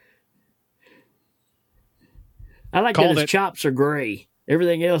 I like that his chops are gray.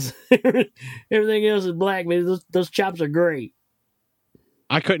 Everything else is black, but those chops are gray.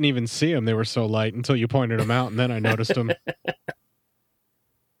 I couldn't even see them. They were so light until you pointed them out, and then I noticed them.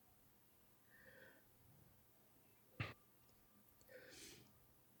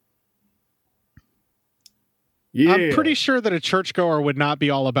 Yeah. I'm pretty sure that a churchgoer would not be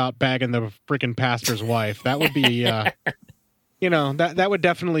all about bagging the freaking pastor's wife. That would be, you know, that would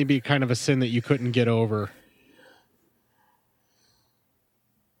definitely be kind of a sin that you couldn't get over.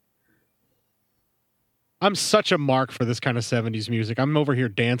 I'm such a mark for this kind of 70s music. I'm over here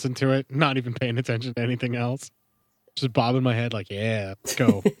dancing to it, not even paying attention to anything else. Just bobbing my head like, yeah, let's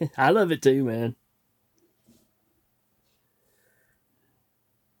go. I love it too, man.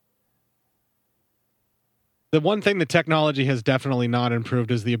 The one thing that technology has definitely not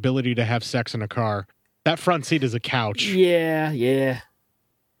improved is the ability to have sex in a car. That front seat is a couch. Yeah, yeah.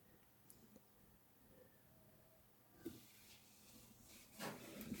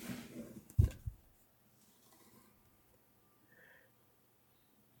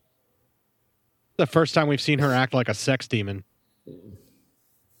 The first time we've seen her act like a sex demon.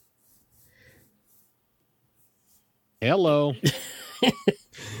 Hello.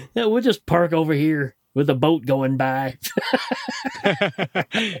 Yeah, we'll just park over here with a boat going by.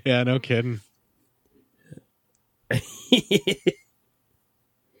 Yeah, no kidding.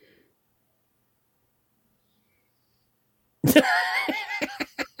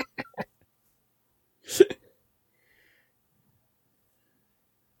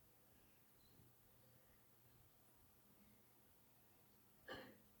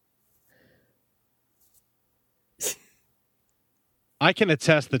 I can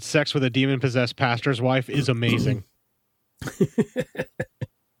attest that sex with a demon-possessed pastor's wife is amazing.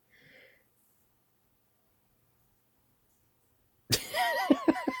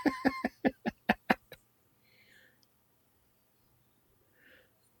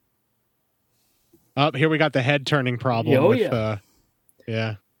 Here we got the head turning problem. Oh, with,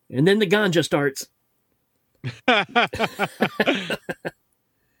 yeah. And then the ganja starts.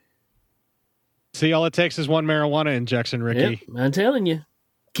 See, all it takes is one marijuana injection, Ricky. Yep, I'm telling you.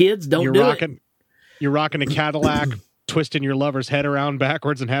 Kids, don't do it. You're rocking a Cadillac, twisting your lover's head around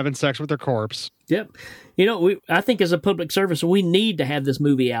backwards and having sex with their corpse. Yep. You know, I think as a public service, we need to have this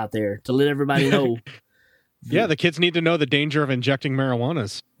movie out there to let everybody know. Yeah, the kids need to know the danger of injecting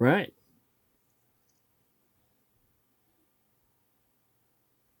marijuanas. Right.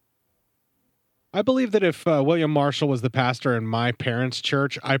 I believe that if William Marshall was the pastor in my parents'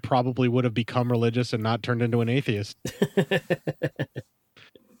 church, I probably would have become religious and not turned into an atheist.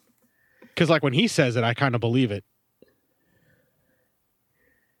 Because like when he says it, I kind of believe it.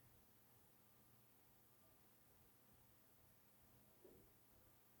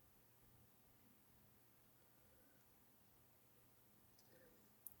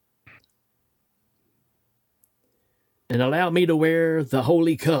 And allow me to wear the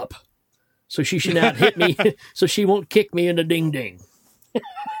holy cup so she should not hit me, so she won't kick me in the ding-ding.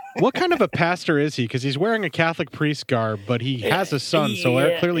 What kind of a pastor is he? Because he's wearing a Catholic priest garb, but he has a son, so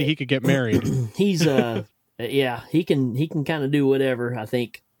clearly he could get married. He's, he can kind of do whatever, I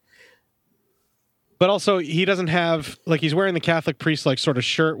think. But also, he doesn't have, like, he's wearing the Catholic priest, like, sort of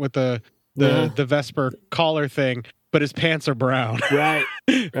shirt with the Vesper collar thing, but his pants are brown. Right,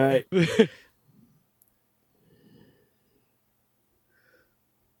 right.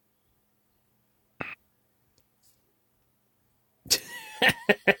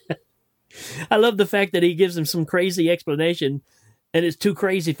 I love the fact that he gives him some crazy explanation, and it's too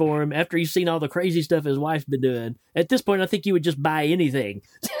crazy for him after he's seen all the crazy stuff his wife's been doing. At this point, I think you would just buy anything.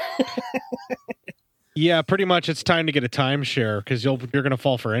 Yeah, pretty much it's time to get a timeshare because you're going to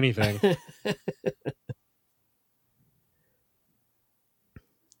fall for anything.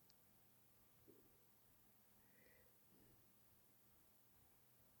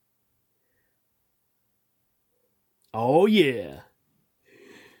 Oh, yeah.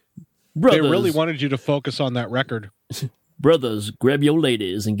 Brothers, they really wanted you to focus on that record. Brothers, grab your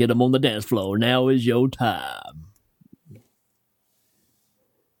ladies and get them on the dance floor. Now is your time.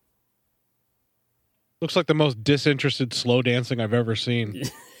 Looks like the most disinterested slow dancing I've ever seen.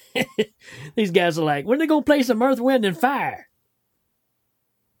 These guys are like, when are they going to play some Earth, Wind, and Fire?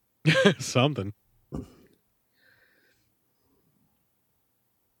 Something.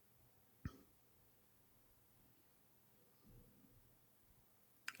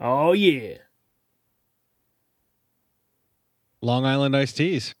 Oh, yeah. Long Island iced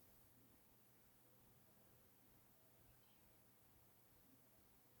teas.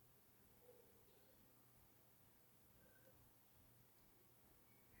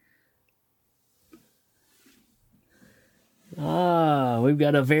 We've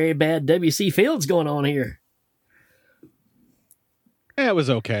got a very bad W.C. Fields going on here. Yeah, it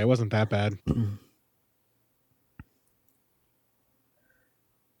was okay. It wasn't that bad.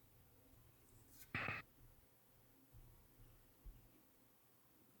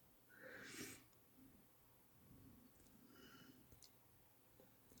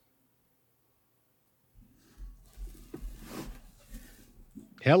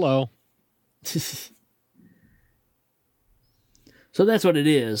 Hello. So that's what it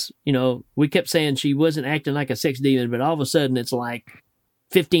is. You know, we kept saying she wasn't acting like a sex demon, but all of a sudden it's like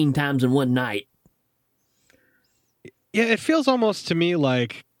 15 times in one night. Yeah, it feels almost to me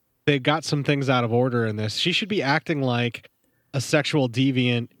like they got some things out of order in this. She should be acting like a sexual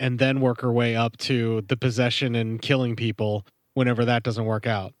deviant and then work her way up to the possession and killing people whenever that doesn't work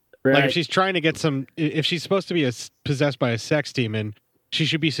out. Right. Like if she's trying to get if she's supposed to be possessed by a sex demon, she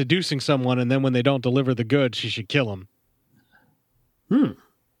should be seducing someone, and then when they don't deliver the goods, she should kill them.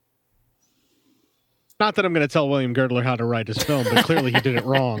 Not that I'm going to tell William Girdler how to write his film, but clearly he did it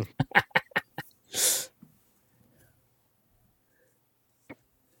wrong.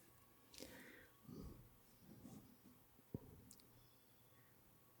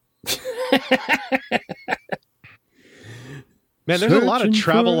 Man, there's a lot of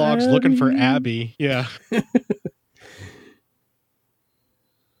travelogues looking for Abby. Yeah.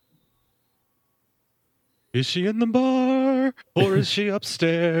 Is she in the bar or is she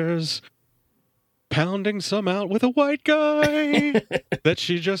upstairs pounding some out with a white guy that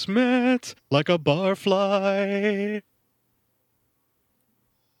she just met like a barfly?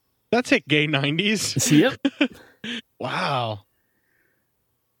 That's it, gay 90s. Yep. Wow.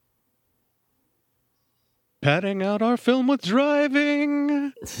 Padding out our film with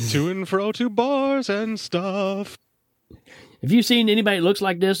driving to and fro to bars and stuff. Have you seen anybody that looks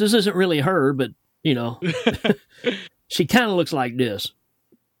like this? This isn't really her, but, you know, she kind of looks like this.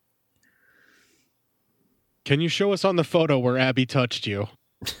 Can you show us on the photo where Abby touched you?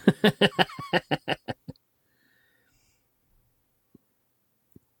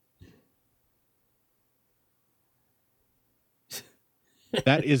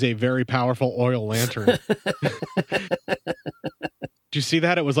 That is a very powerful oil lantern. Did you see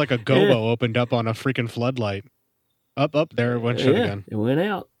that? It was like a gobo opened up on a freaking floodlight. Up, there it went shut again. It went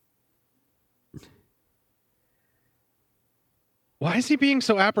out. Why is he being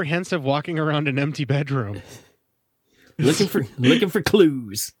so apprehensive walking around an empty bedroom? looking for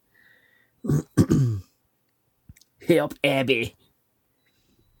clues. Help Abby.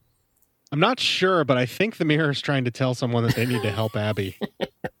 I'm not sure, but I think the mirror is trying to tell someone that they need to help Abby.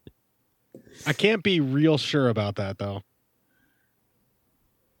 I can't be real sure about that, though.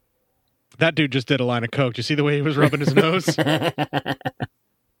 That dude just did a line of coke. Do you see the way he was rubbing his nose?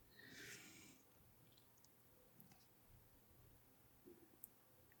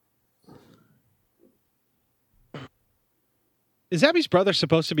 Is Abby's brother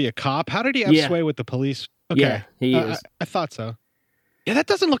supposed to be a cop? How did he have sway with the police? Okay. Yeah, he is. I thought so. Yeah, that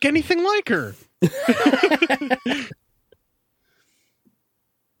doesn't look anything like her.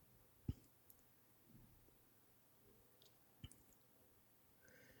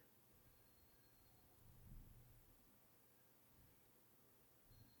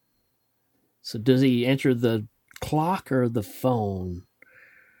 So does he enter the clock or the phone?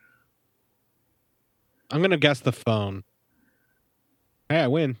 I'm going to guess the phone. Hey, I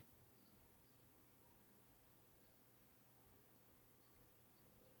win.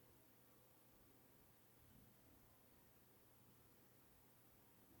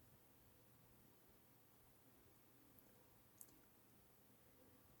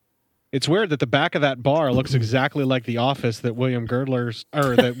 It's weird that the back of that bar looks exactly like the office that William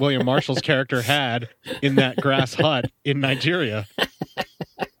Marshall's character had in that grass hut in Nigeria.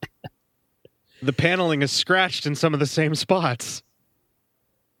 The paneling is scratched in some of the same spots.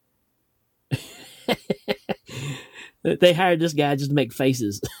 They hired this guy just to make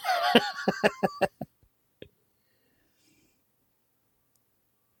faces.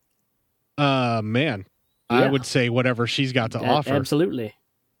 Man. Yeah. I would say whatever she's got to offer. Absolutely.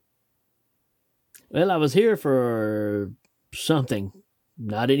 Well, I was here for something.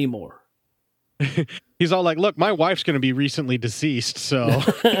 Not anymore. He's all like, look, my wife's going to be recently deceased, so...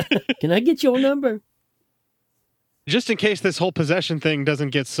 Can I get your number? Just in case this whole possession thing doesn't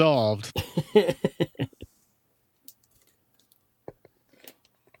get solved.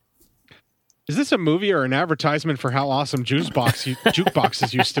 Is this a movie or an advertisement for how awesome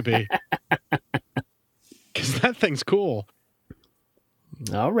jukeboxes used to be? Because that thing's cool.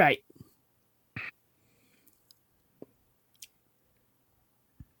 All right.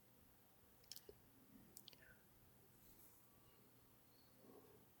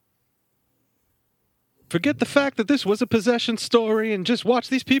 Forget the fact that this was a possession story and just watch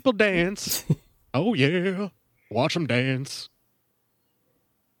these people dance. Oh, yeah. Watch them dance.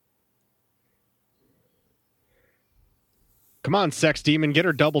 Come on, sex demon. Get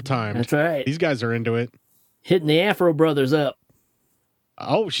her double timed. That's right. These guys are into it. Hitting the Afro Brothers up.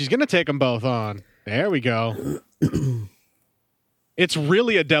 Oh, she's going to take them both on. There we go. It's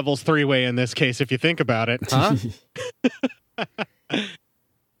really a devil's three-way in this case, if you think about it. Huh?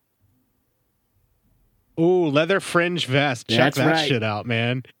 Ooh, leather fringe vest. Check that shit out,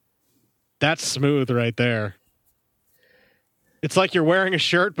 man. That's smooth right there. It's like you're wearing a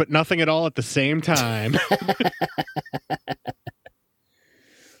shirt, but nothing at all at the same time.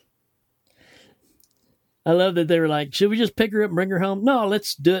 I love that they were like, should we just pick her up and bring her home? No,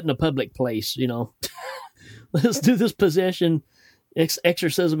 let's do it in a public place, you know. Let's do this possession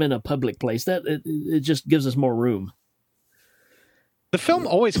exorcism in a public place. That it just gives us more room. The film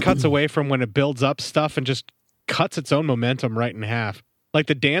always cuts away from when it builds up stuff and just cuts its own momentum right in half. Like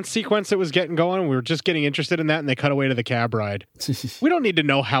the dance sequence that was getting going, we were just getting interested in that, and they cut away to the cab ride. We don't need to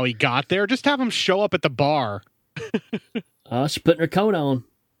know how he got there. Just have him show up at the bar. She's putting her coat on.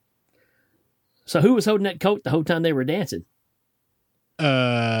 So who was holding that coat the whole time they were dancing?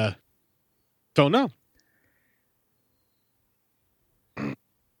 Don't know.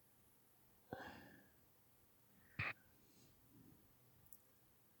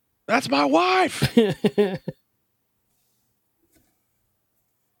 That's my wife.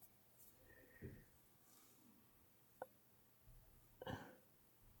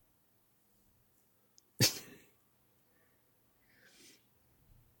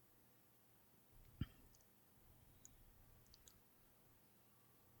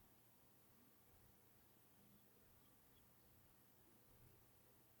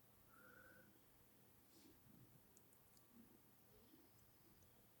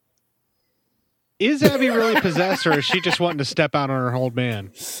 Is Abby really possessed, or is she just wanting to step out on her old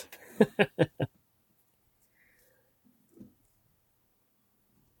man?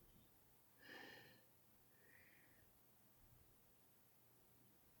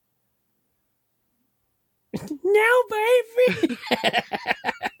 No, baby.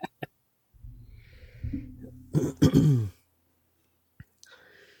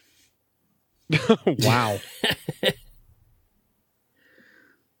 Wow.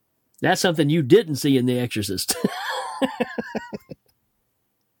 That's something you didn't see in The Exorcist.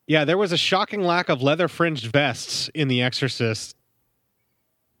 Yeah, there was a shocking lack of leather-fringed vests in The Exorcist,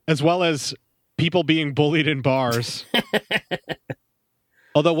 as well as people being bullied in bars.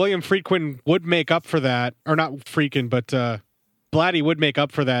 Although William Friedkin would make up for that, or not Friedkin, but Blatty would make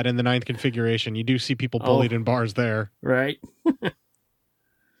up for that in the Ninth Configuration. You do see people bullied in bars there. Right.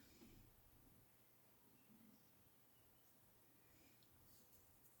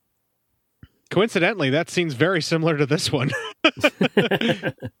 Coincidentally, that scene's very similar to this one.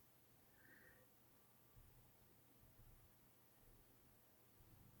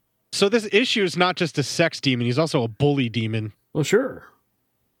 So this issue is not just a sex demon, he's also a bully demon. Well, sure.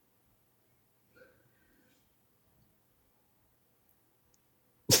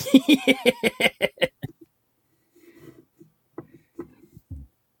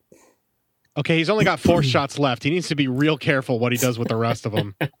 Okay, he's only got 4 shots left. He needs to be real careful what he does with the rest of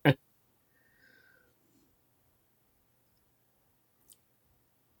them.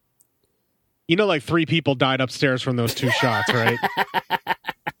 You know, like 3 people died upstairs from those 2 shots, right?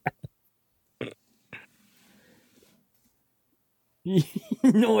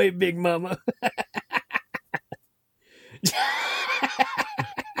 No way, Big Mama.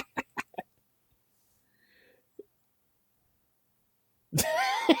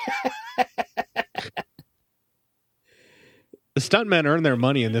 The stuntmen earn their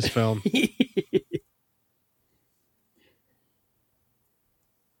money in this film.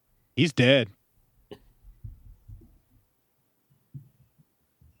 He's dead.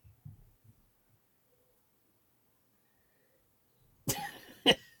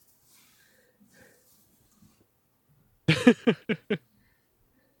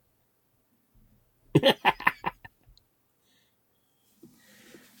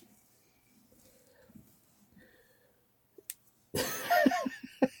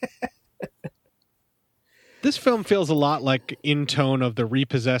 This film feels a lot like in tone of the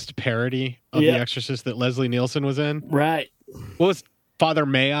repossessed parody of The Exorcist that Leslie Nielsen was in. Right. What was Father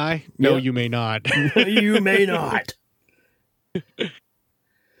May I? No, you may not. You may not.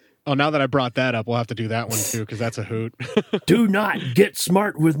 Oh, now that I brought that up, we'll have to do that one too, because that's a hoot. Do not get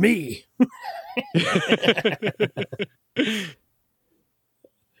smart with me.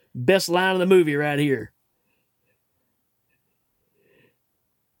 Best line of the movie right here.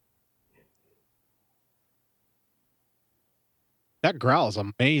 That growl is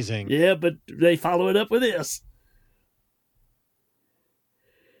amazing. Yeah, but they follow it up with this.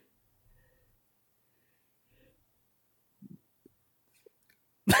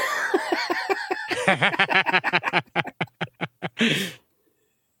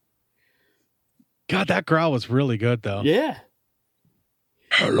 God, that growl was really good, though. Yeah.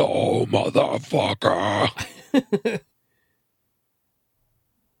 Hello, motherfucker.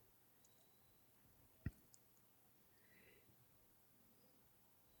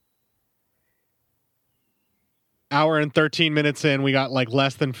 Hour and 13 minutes in, we got like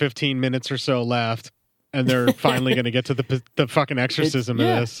less than 15 minutes or so left, and they're finally going to get to the fucking exorcism of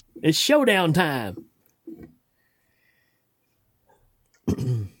this. It's showdown time.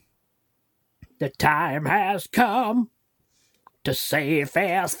 The time has come to say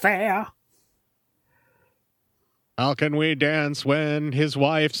fair's fair. How can we dance when his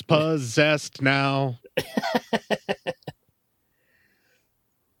wife's possessed now?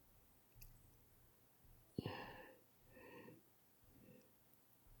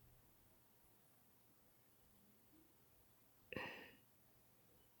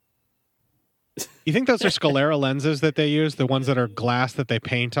 You think those are sclera lenses that they use? The ones that are glass that they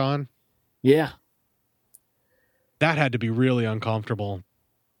paint on? Yeah. That had to be really uncomfortable.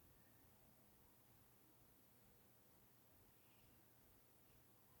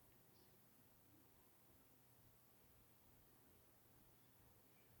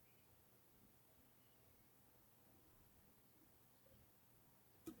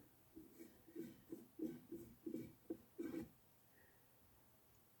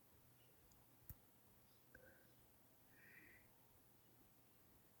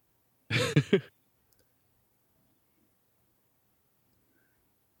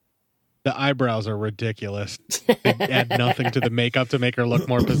 The eyebrows are ridiculous. They add nothing to the makeup to make her look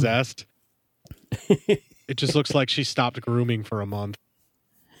more possessed. It just looks like she stopped grooming for a month.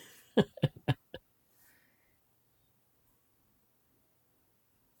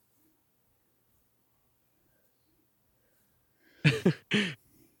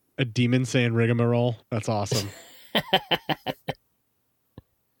 A demon saying rigmarole. That's awesome.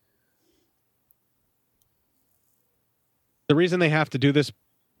 The reason they have to do this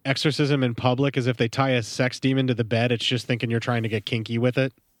exorcism in public is if they tie a sex demon to the bed, it's just thinking you're trying to get kinky with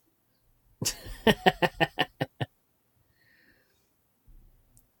it.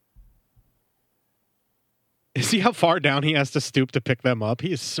 See how far down he has to stoop to pick them up?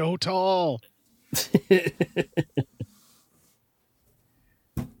 He is so tall.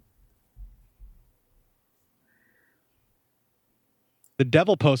 The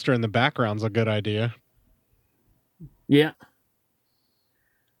devil poster in the background's a good idea. Yeah.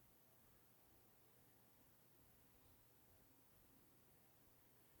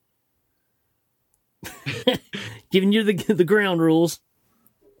 Giving you the ground rules.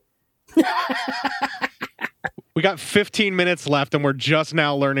 We got 15 minutes left and we're just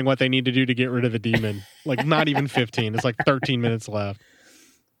now learning what they need to do to get rid of the demon. Like not even 15. It's like 13 minutes left.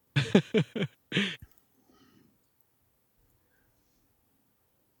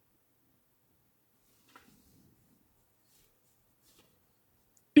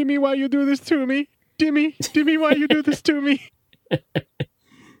 Dimmy, why you do this to me? Dimmy, why you do this to me?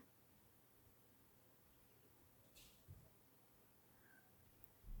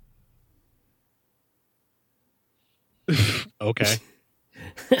 Okay.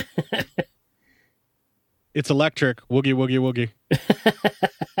 It's electric. Woogie, woogie, woogie.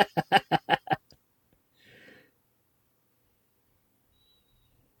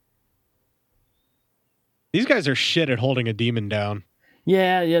 These guys are shit at holding a demon down.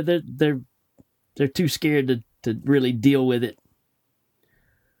 Yeah, they're too scared to really deal with it.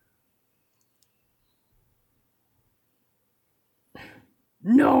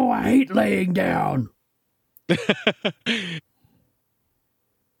 No, I hate laying down.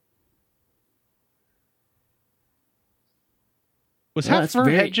 Was half her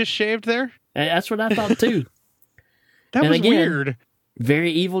head just shaved there? That's what I thought too. That was again, weird.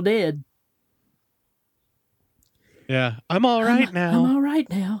 Very Evil Dead. Yeah, I'm all right now. I'm all right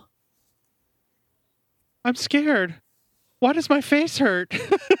now. I'm scared. Why does my face hurt?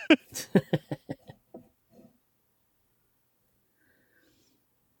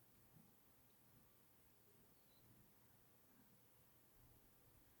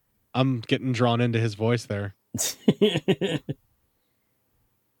 I'm getting drawn into his voice there.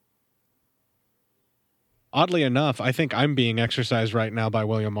 Oddly enough, I think I'm being exercised right now by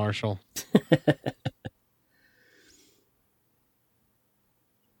William Marshall.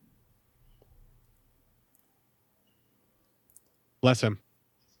 Bless him.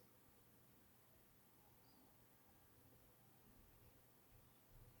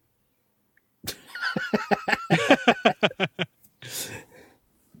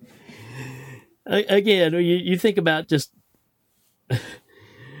 Again, you think about just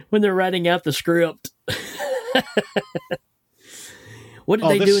when they're writing out the script. What did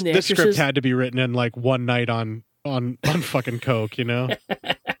they do in the This Exorcist? script had to be written in like one night on fucking coke, you know?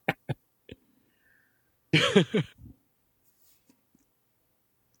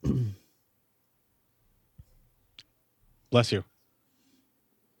 Bless you.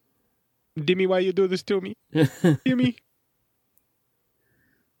 Dimmy, why you do this to me? Dimmy.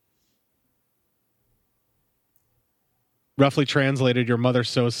 Roughly translated, your mother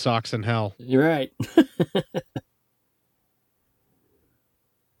sews socks in hell. You're right.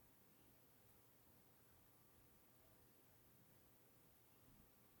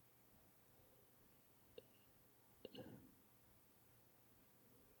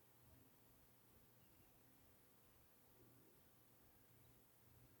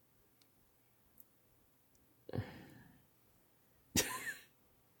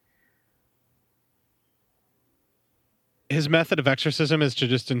 His method of exorcism is to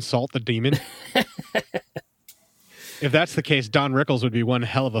just insult the demon. If that's the case, Don Rickles would be one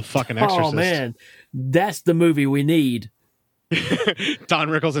hell of a fucking exorcist. Oh, man. That's the movie we need. Don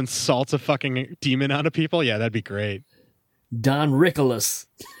Rickles insults a fucking demon out of people? Yeah, that'd be great. Don Rickles.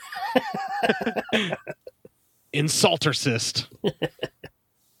 Insultercist.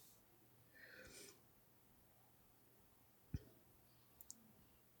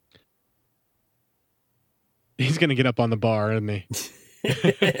 He's going to get up on the bar, isn't he?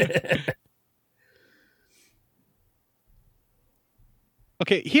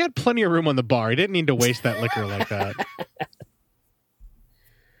 Okay, he had plenty of room on the bar. He didn't need to waste that liquor like that.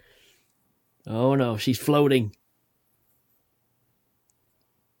 Oh, no. She's floating.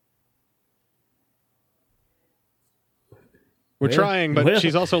 We're trying, but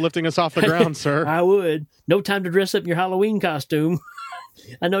she's also lifting us off the ground, sir. I would. No time to dress up in your Halloween costume.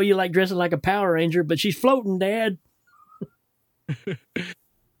 I know you like dressing like a Power Ranger, but she's floating, Dad.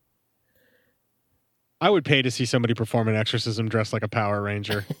 I would pay to see somebody perform an exorcism dressed like a Power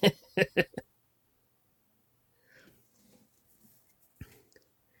Ranger.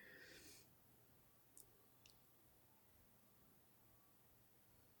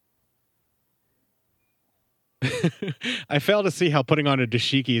 I fail to see how putting on a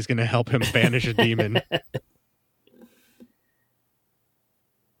dashiki is going to help him banish a demon.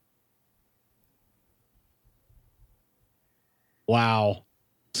 Wow.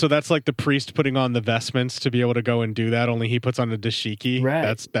 So that's like the priest putting on the vestments to be able to go and do that, only he puts on a dashiki.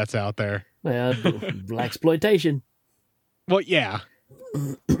 Right. That's out there. Well, black exploitation. Well, yeah.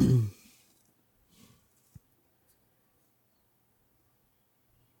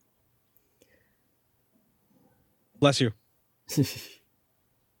 Bless you.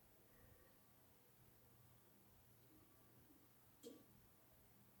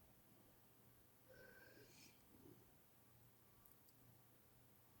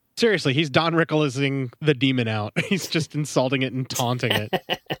 Seriously, he's Don Rickles-ing the demon out. He's just insulting it and taunting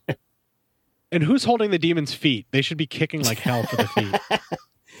it. And who's holding the demon's feet? They should be kicking like hell for the feet.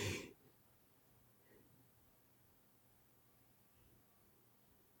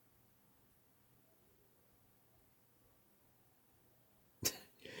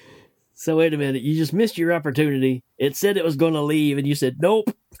 So wait a minute. You just missed your opportunity. It said it was going to leave, and you said, nope.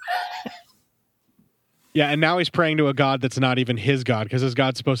 Yeah, and now he's praying to a god that's not even his god, because his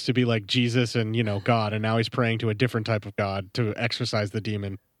god's supposed to be like Jesus and, God, and now he's praying to a different type of god to exorcise the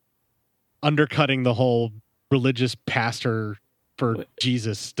demon, undercutting the whole religious pastor for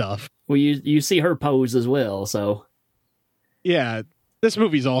Jesus stuff. Well, you see her pose as well, so. Yeah, this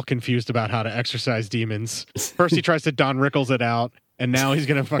movie's all confused about how to exorcise demons. First he tries to Don Rickles it out, and now he's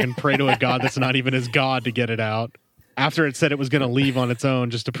going to fucking pray to a god that's not even his god to get it out, after it said it was going to leave on its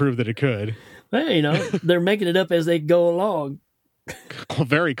own just to prove that it could. Well, they're making it up as they go along. Well,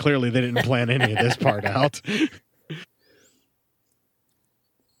 very clearly they didn't plan any of this part out.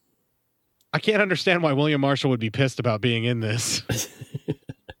 I can't understand why William Marshall would be pissed about being in this.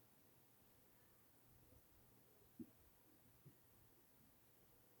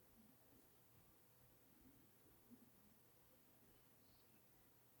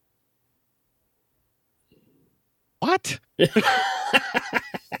 What?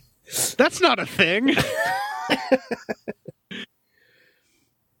 That's not a thing.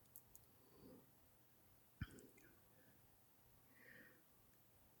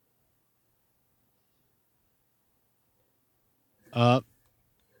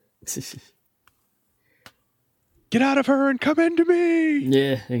 Get out of her and come into me.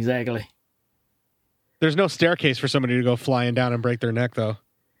 Yeah, exactly. There's no staircase for somebody to go flying down and break their neck, though.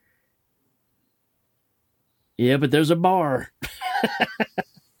 Yeah, but there's a bar.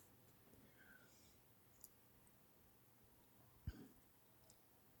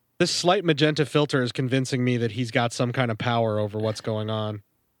 This slight magenta filter is convincing me that he's got some kind of power over what's going on.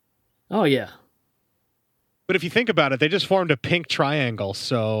 Oh, yeah. But if you think about it, they just formed a pink triangle,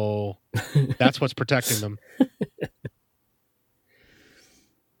 so that's what's protecting them.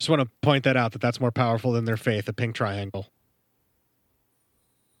 Just want to point that out, that's more powerful than their faith, a pink triangle.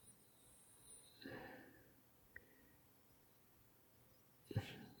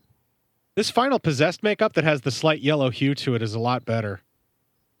 This final possessed makeup that has the slight yellow hue to it is a lot better.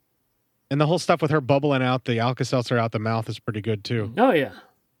 And the whole stuff with her bubbling out the Alka-Seltzer out the mouth is pretty good, too. Oh, yeah.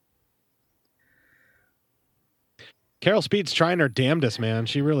 Carol Speed's trying her damnedest, man.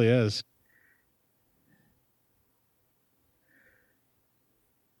 She really is.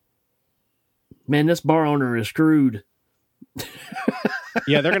 Man, this bar owner is screwed.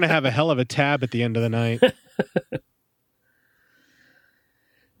 Yeah, they're going to have a hell of a tab at the end of the night.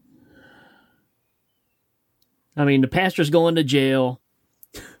 I mean, the pastor's going to jail.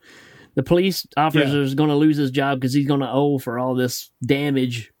 The police officer's going to lose his job because he's going to owe for all this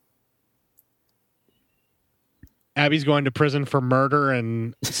damage. Abby's going to prison for murder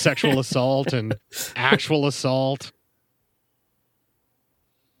and sexual assault and actual assault.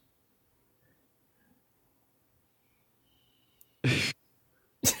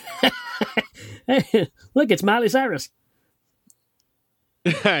 Hey, look, it's Miley Cyrus.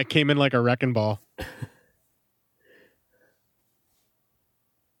 It came in like a wrecking ball.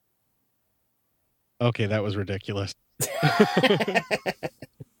 Okay, that was ridiculous.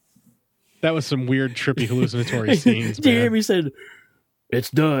 That was some weird, trippy, hallucinatory scenes, man. Jeremy said, it's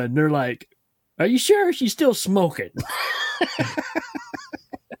done. They're like, are you sure she's still smoking?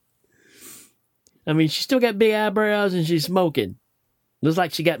 I mean, she's still got big eyebrows and she's smoking. Looks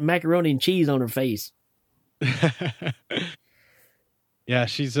like she got macaroni and cheese on her face. Yeah,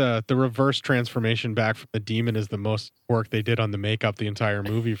 she's the reverse transformation back from the demon is the most work they did on the makeup the entire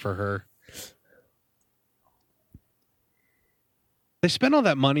movie for her. They spent all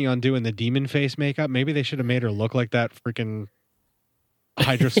that money on doing the demon face makeup. Maybe they should have made her look like that freaking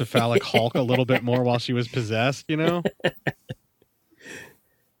hydrocephalic Hulk a little bit more while she was possessed, you know?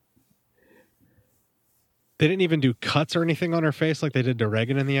 They didn't even do cuts or anything on her face like they did to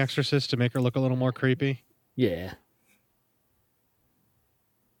Regan in The Exorcist to make her look a little more creepy. Yeah.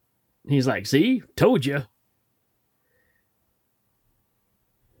 He's like, see? Told you.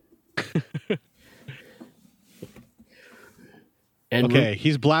 Okay,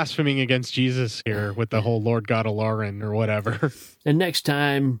 he's blaspheming against Jesus here with the whole Lord God of Lauren or whatever. And next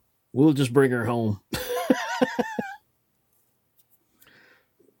time, we'll just bring her home.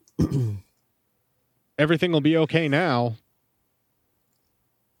 Everything will be okay now.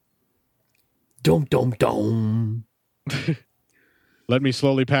 Dum, dum, dum. Let me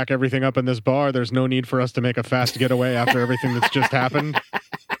slowly pack everything up in this bar. There's no need for us to make a fast getaway after everything that's just happened.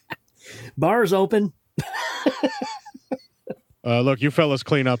 Bar's open. Look, you fellas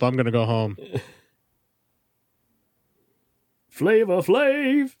clean up. I'm going to go home. Flavor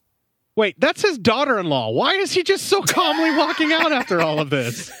Flav. Wait, that's his daughter-in-law. Why is he just so calmly walking out after all of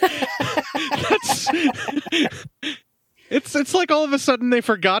this? It's like all of a sudden they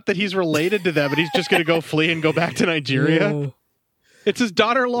forgot that he's related to them and he's just going to go flee and go back to Nigeria. Yeah. It's his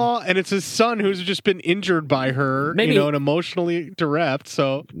daughter-in-law and it's his son who's just been injured by her, maybe, and emotionally bereft.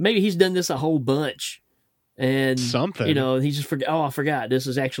 So maybe he's done this a whole bunch. And something, he just forgot. Oh, I forgot. This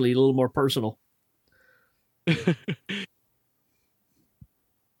is actually a little more personal.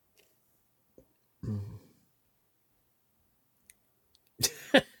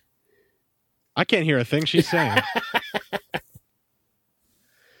 I can't hear a thing she's saying.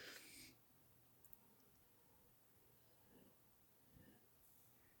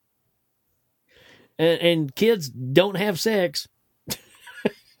 And kids don't have sex.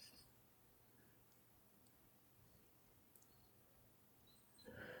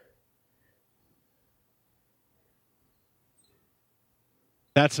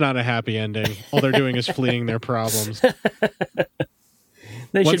 That's not a happy ending. All they're doing is fleeing their problems.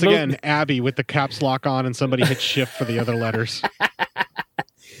 Once again, Abby with the caps lock on and somebody hits shift for the other letters.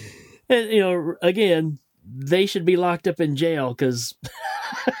 And, again, they should be locked up in jail because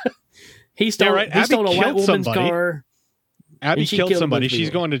he stole a white woman's car. Abby killed somebody. She's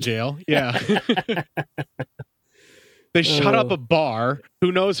going to jail. Yeah. They shut up a bar.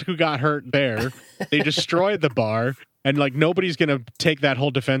 Who knows who got hurt there? They destroyed the bar. And nobody's going to take that whole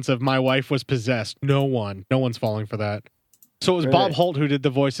defense of my wife was possessed. No one's falling for that. So it was Bob Holt who did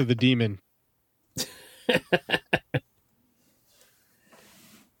the voice of the demon.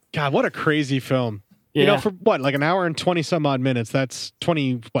 God, what a crazy film. Yeah. For what, an hour and 20 some odd minutes, that's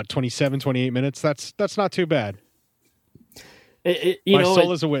 27, 28 minutes. That's not too bad. My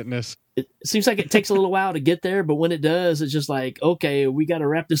soul is a witness. It seems like it takes a little while to get there, but when it does, it's just like, okay, we got to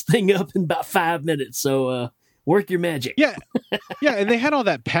wrap this thing up in about 5 minutes. So, work your magic. Yeah. Yeah, and they had all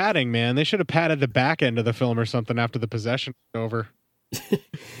that padding, man. They should have padded the back end of the film or something after the possession was over.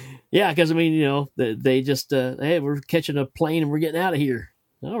 Yeah, because, they just, hey, we're catching a plane and we're getting out of here.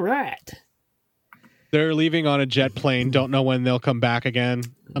 All right. They're leaving on a jet plane. Don't know when they'll come back again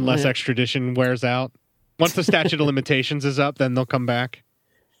unless extradition wears out. Once the statute of limitations is up, then they'll come back.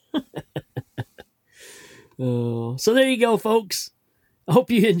 So there you go, folks. I hope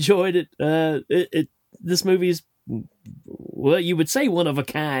you enjoyed it. This movie is, well, you would say one of a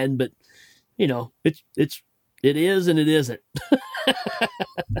kind, but it is and it isn't.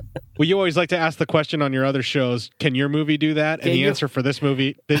 Well, you always like to ask the question on your other shows, can your movie do that? And the answer for this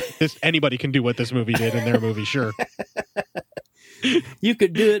movie, this anybody can do what this movie did in their movie, sure. You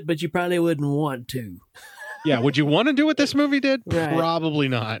could do it, but you probably wouldn't want to. Yeah, would you want to do what this movie did? Right. Probably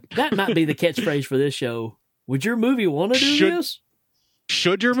not. That might be the catchphrase for this show. Would your movie want to do this?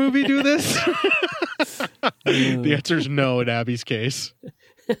 Should your movie do this? The answer is no in Abby's case.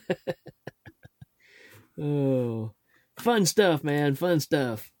 Oh, fun stuff, man. Fun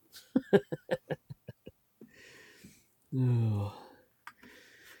stuff. Oh.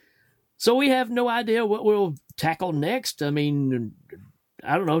 So we have no idea what we'll tackle next. I mean,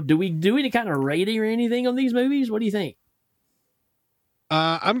 I don't know. Do we do any kind of rating or anything on these movies? What do you think?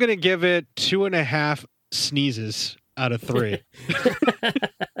 I'm going to give it 2.5 sneezes out of 3.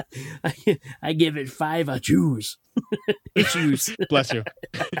 I give it 5 issues. Issues. Bless you.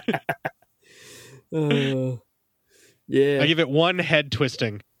 Yeah. I give it 1 head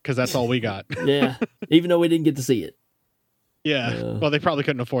twisting. because that's all we got. Yeah, even though we didn't get to see it. Yeah, well, they probably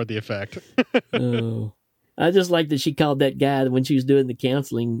couldn't afford the effect. Oh, I just like that she called that guy when she was doing the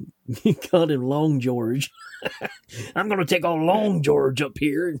counseling. He called him Long George. I'm going to take old Long George up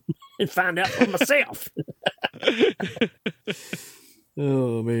here and find out for myself.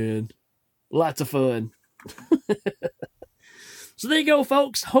 Oh man, lots of fun. So there you go,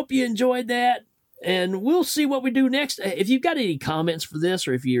 folks. Hope you enjoyed that. And we'll see what we do next. If you've got any comments for this,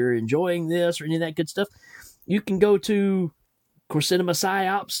 or if you're enjoying this or any of that good stuff, you can go to Cinema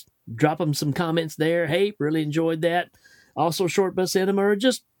Psyops, drop them some comments there. Hey, really enjoyed that. Also, Short Bus Cinema, or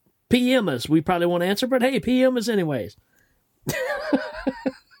just PM us. We probably won't answer, but hey, PM us anyways.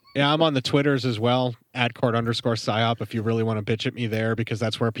 Yeah, I'm on the Twitters as well, @Court_Psyop, if you really want to bitch at me there, because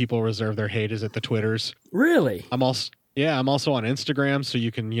that's where people reserve their hate, is at the Twitters. Really? I'm also on Instagram, so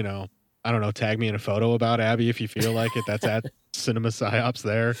you can, I don't know, tag me in a photo about Abby if you feel like it. That's at Cinema Psyops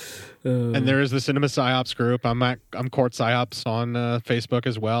there. And there is the Cinema Psyops group. I'm Court Psyops on Facebook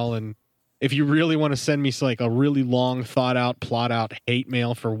as well. And if you really want to send me like a really long, thought out, plot out hate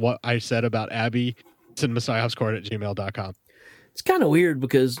mail for what I said about Abby, cinemapsyopscourt@gmail.com. It's kind of weird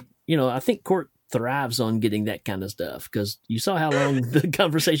because, I think Court thrives on getting that kind of stuff, because you saw how long the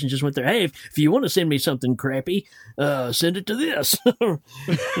conversation just went there. Hey, if you want to send me something crappy, send it to this.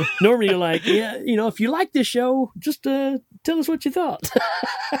 Normally you're like, yeah, if you like this show, just tell us what you thought.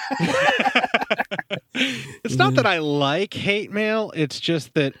 It's not that I like hate mail. It's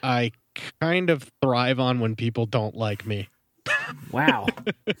just that I kind of thrive on when people don't like me. Wow.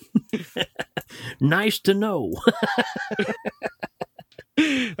 Nice to know.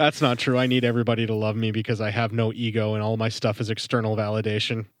 That's not true. I need everybody to love me because I have no ego and all my stuff is external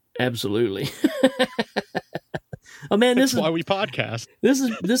validation. Absolutely. Oh man, That's why we podcast.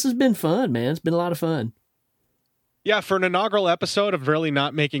 This has been fun, man. It's been a lot of fun. Yeah, for an inaugural episode of really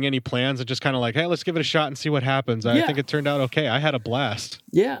not making any plans and just kind of like, hey, let's give it a shot and see what happens. I think it turned out okay. I had a blast.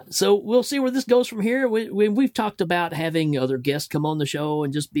 Yeah, so we'll see where this goes from here. We've talked about having other guests come on the show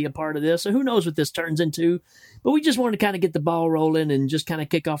and just be a part of this. So who knows what this turns into. But we just wanted to kind of get the ball rolling and just kind of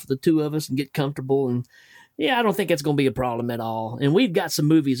kick off the two of us and get comfortable. And yeah, I don't think it's going to be a problem at all. And we've got some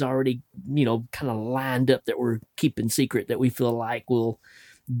movies already, kind of lined up that we're keeping secret that we feel like will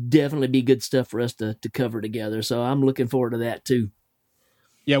definitely be good stuff for us to cover together. So I'm looking forward to that too.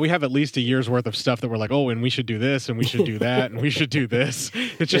 Yeah, we have at least a year's worth of stuff that we're like, oh, and we should do this and we should do that and we should do this.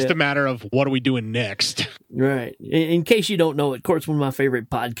 It's just a matter of what are we doing next? Right. In case you don't know it, Court's one of my favorite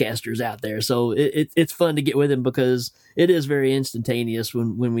podcasters out there. So it's fun to get with him because it is very instantaneous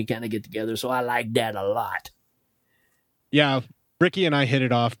when we kind of get together. So I like that a lot. Yeah. Ricky and I hit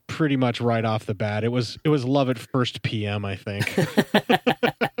it off pretty much right off the bat. It was love at first PM, I think.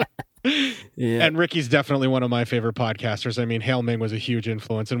 Yeah. And Ricky's definitely one of my favorite podcasters. I mean, Hail Ming was a huge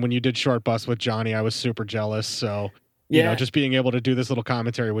influence. And when you did Short Bus with Johnny, I was super jealous. So, just being able to do this little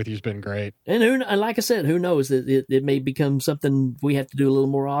commentary with you has been great. And like I said, who knows? It may become something we have to do a little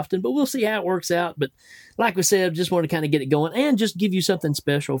more often, but we'll see how it works out. But like we said, just want to kind of get it going and just give you something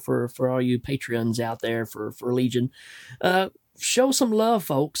special for all you Patreons out there for Legion. Show some love,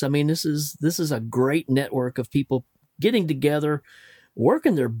 folks. I mean, this is a great network of people getting together,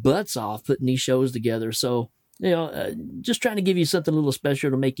 working their butts off, putting these shows together. So, just trying to give you something a little special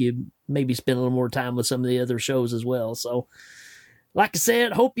to make you maybe spend a little more time with some of the other shows as well. So, like I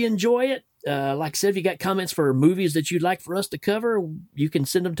said, hope you enjoy it. Like I said, if you got comments for movies that you'd like for us to cover, you can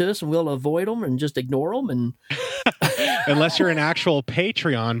send them to us and we'll avoid them and just ignore them. And unless you're an actual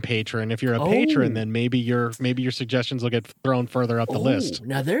Patreon patron, if you're a patron, then maybe your suggestions will get thrown further up the list.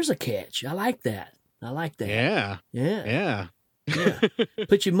 Now there's a catch. I like that. Yeah. Yeah.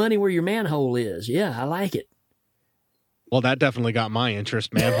 Put your money where your manhole is. Yeah, I like it. Well, that definitely got my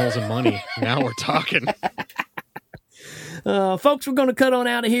interest. Manholes and money. Now we're talking. Folks, we're going to cut on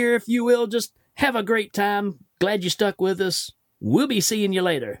out of here. If you will, just have a great time. Glad you stuck with us. We'll be seeing you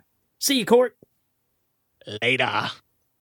later. See you, Court. Later.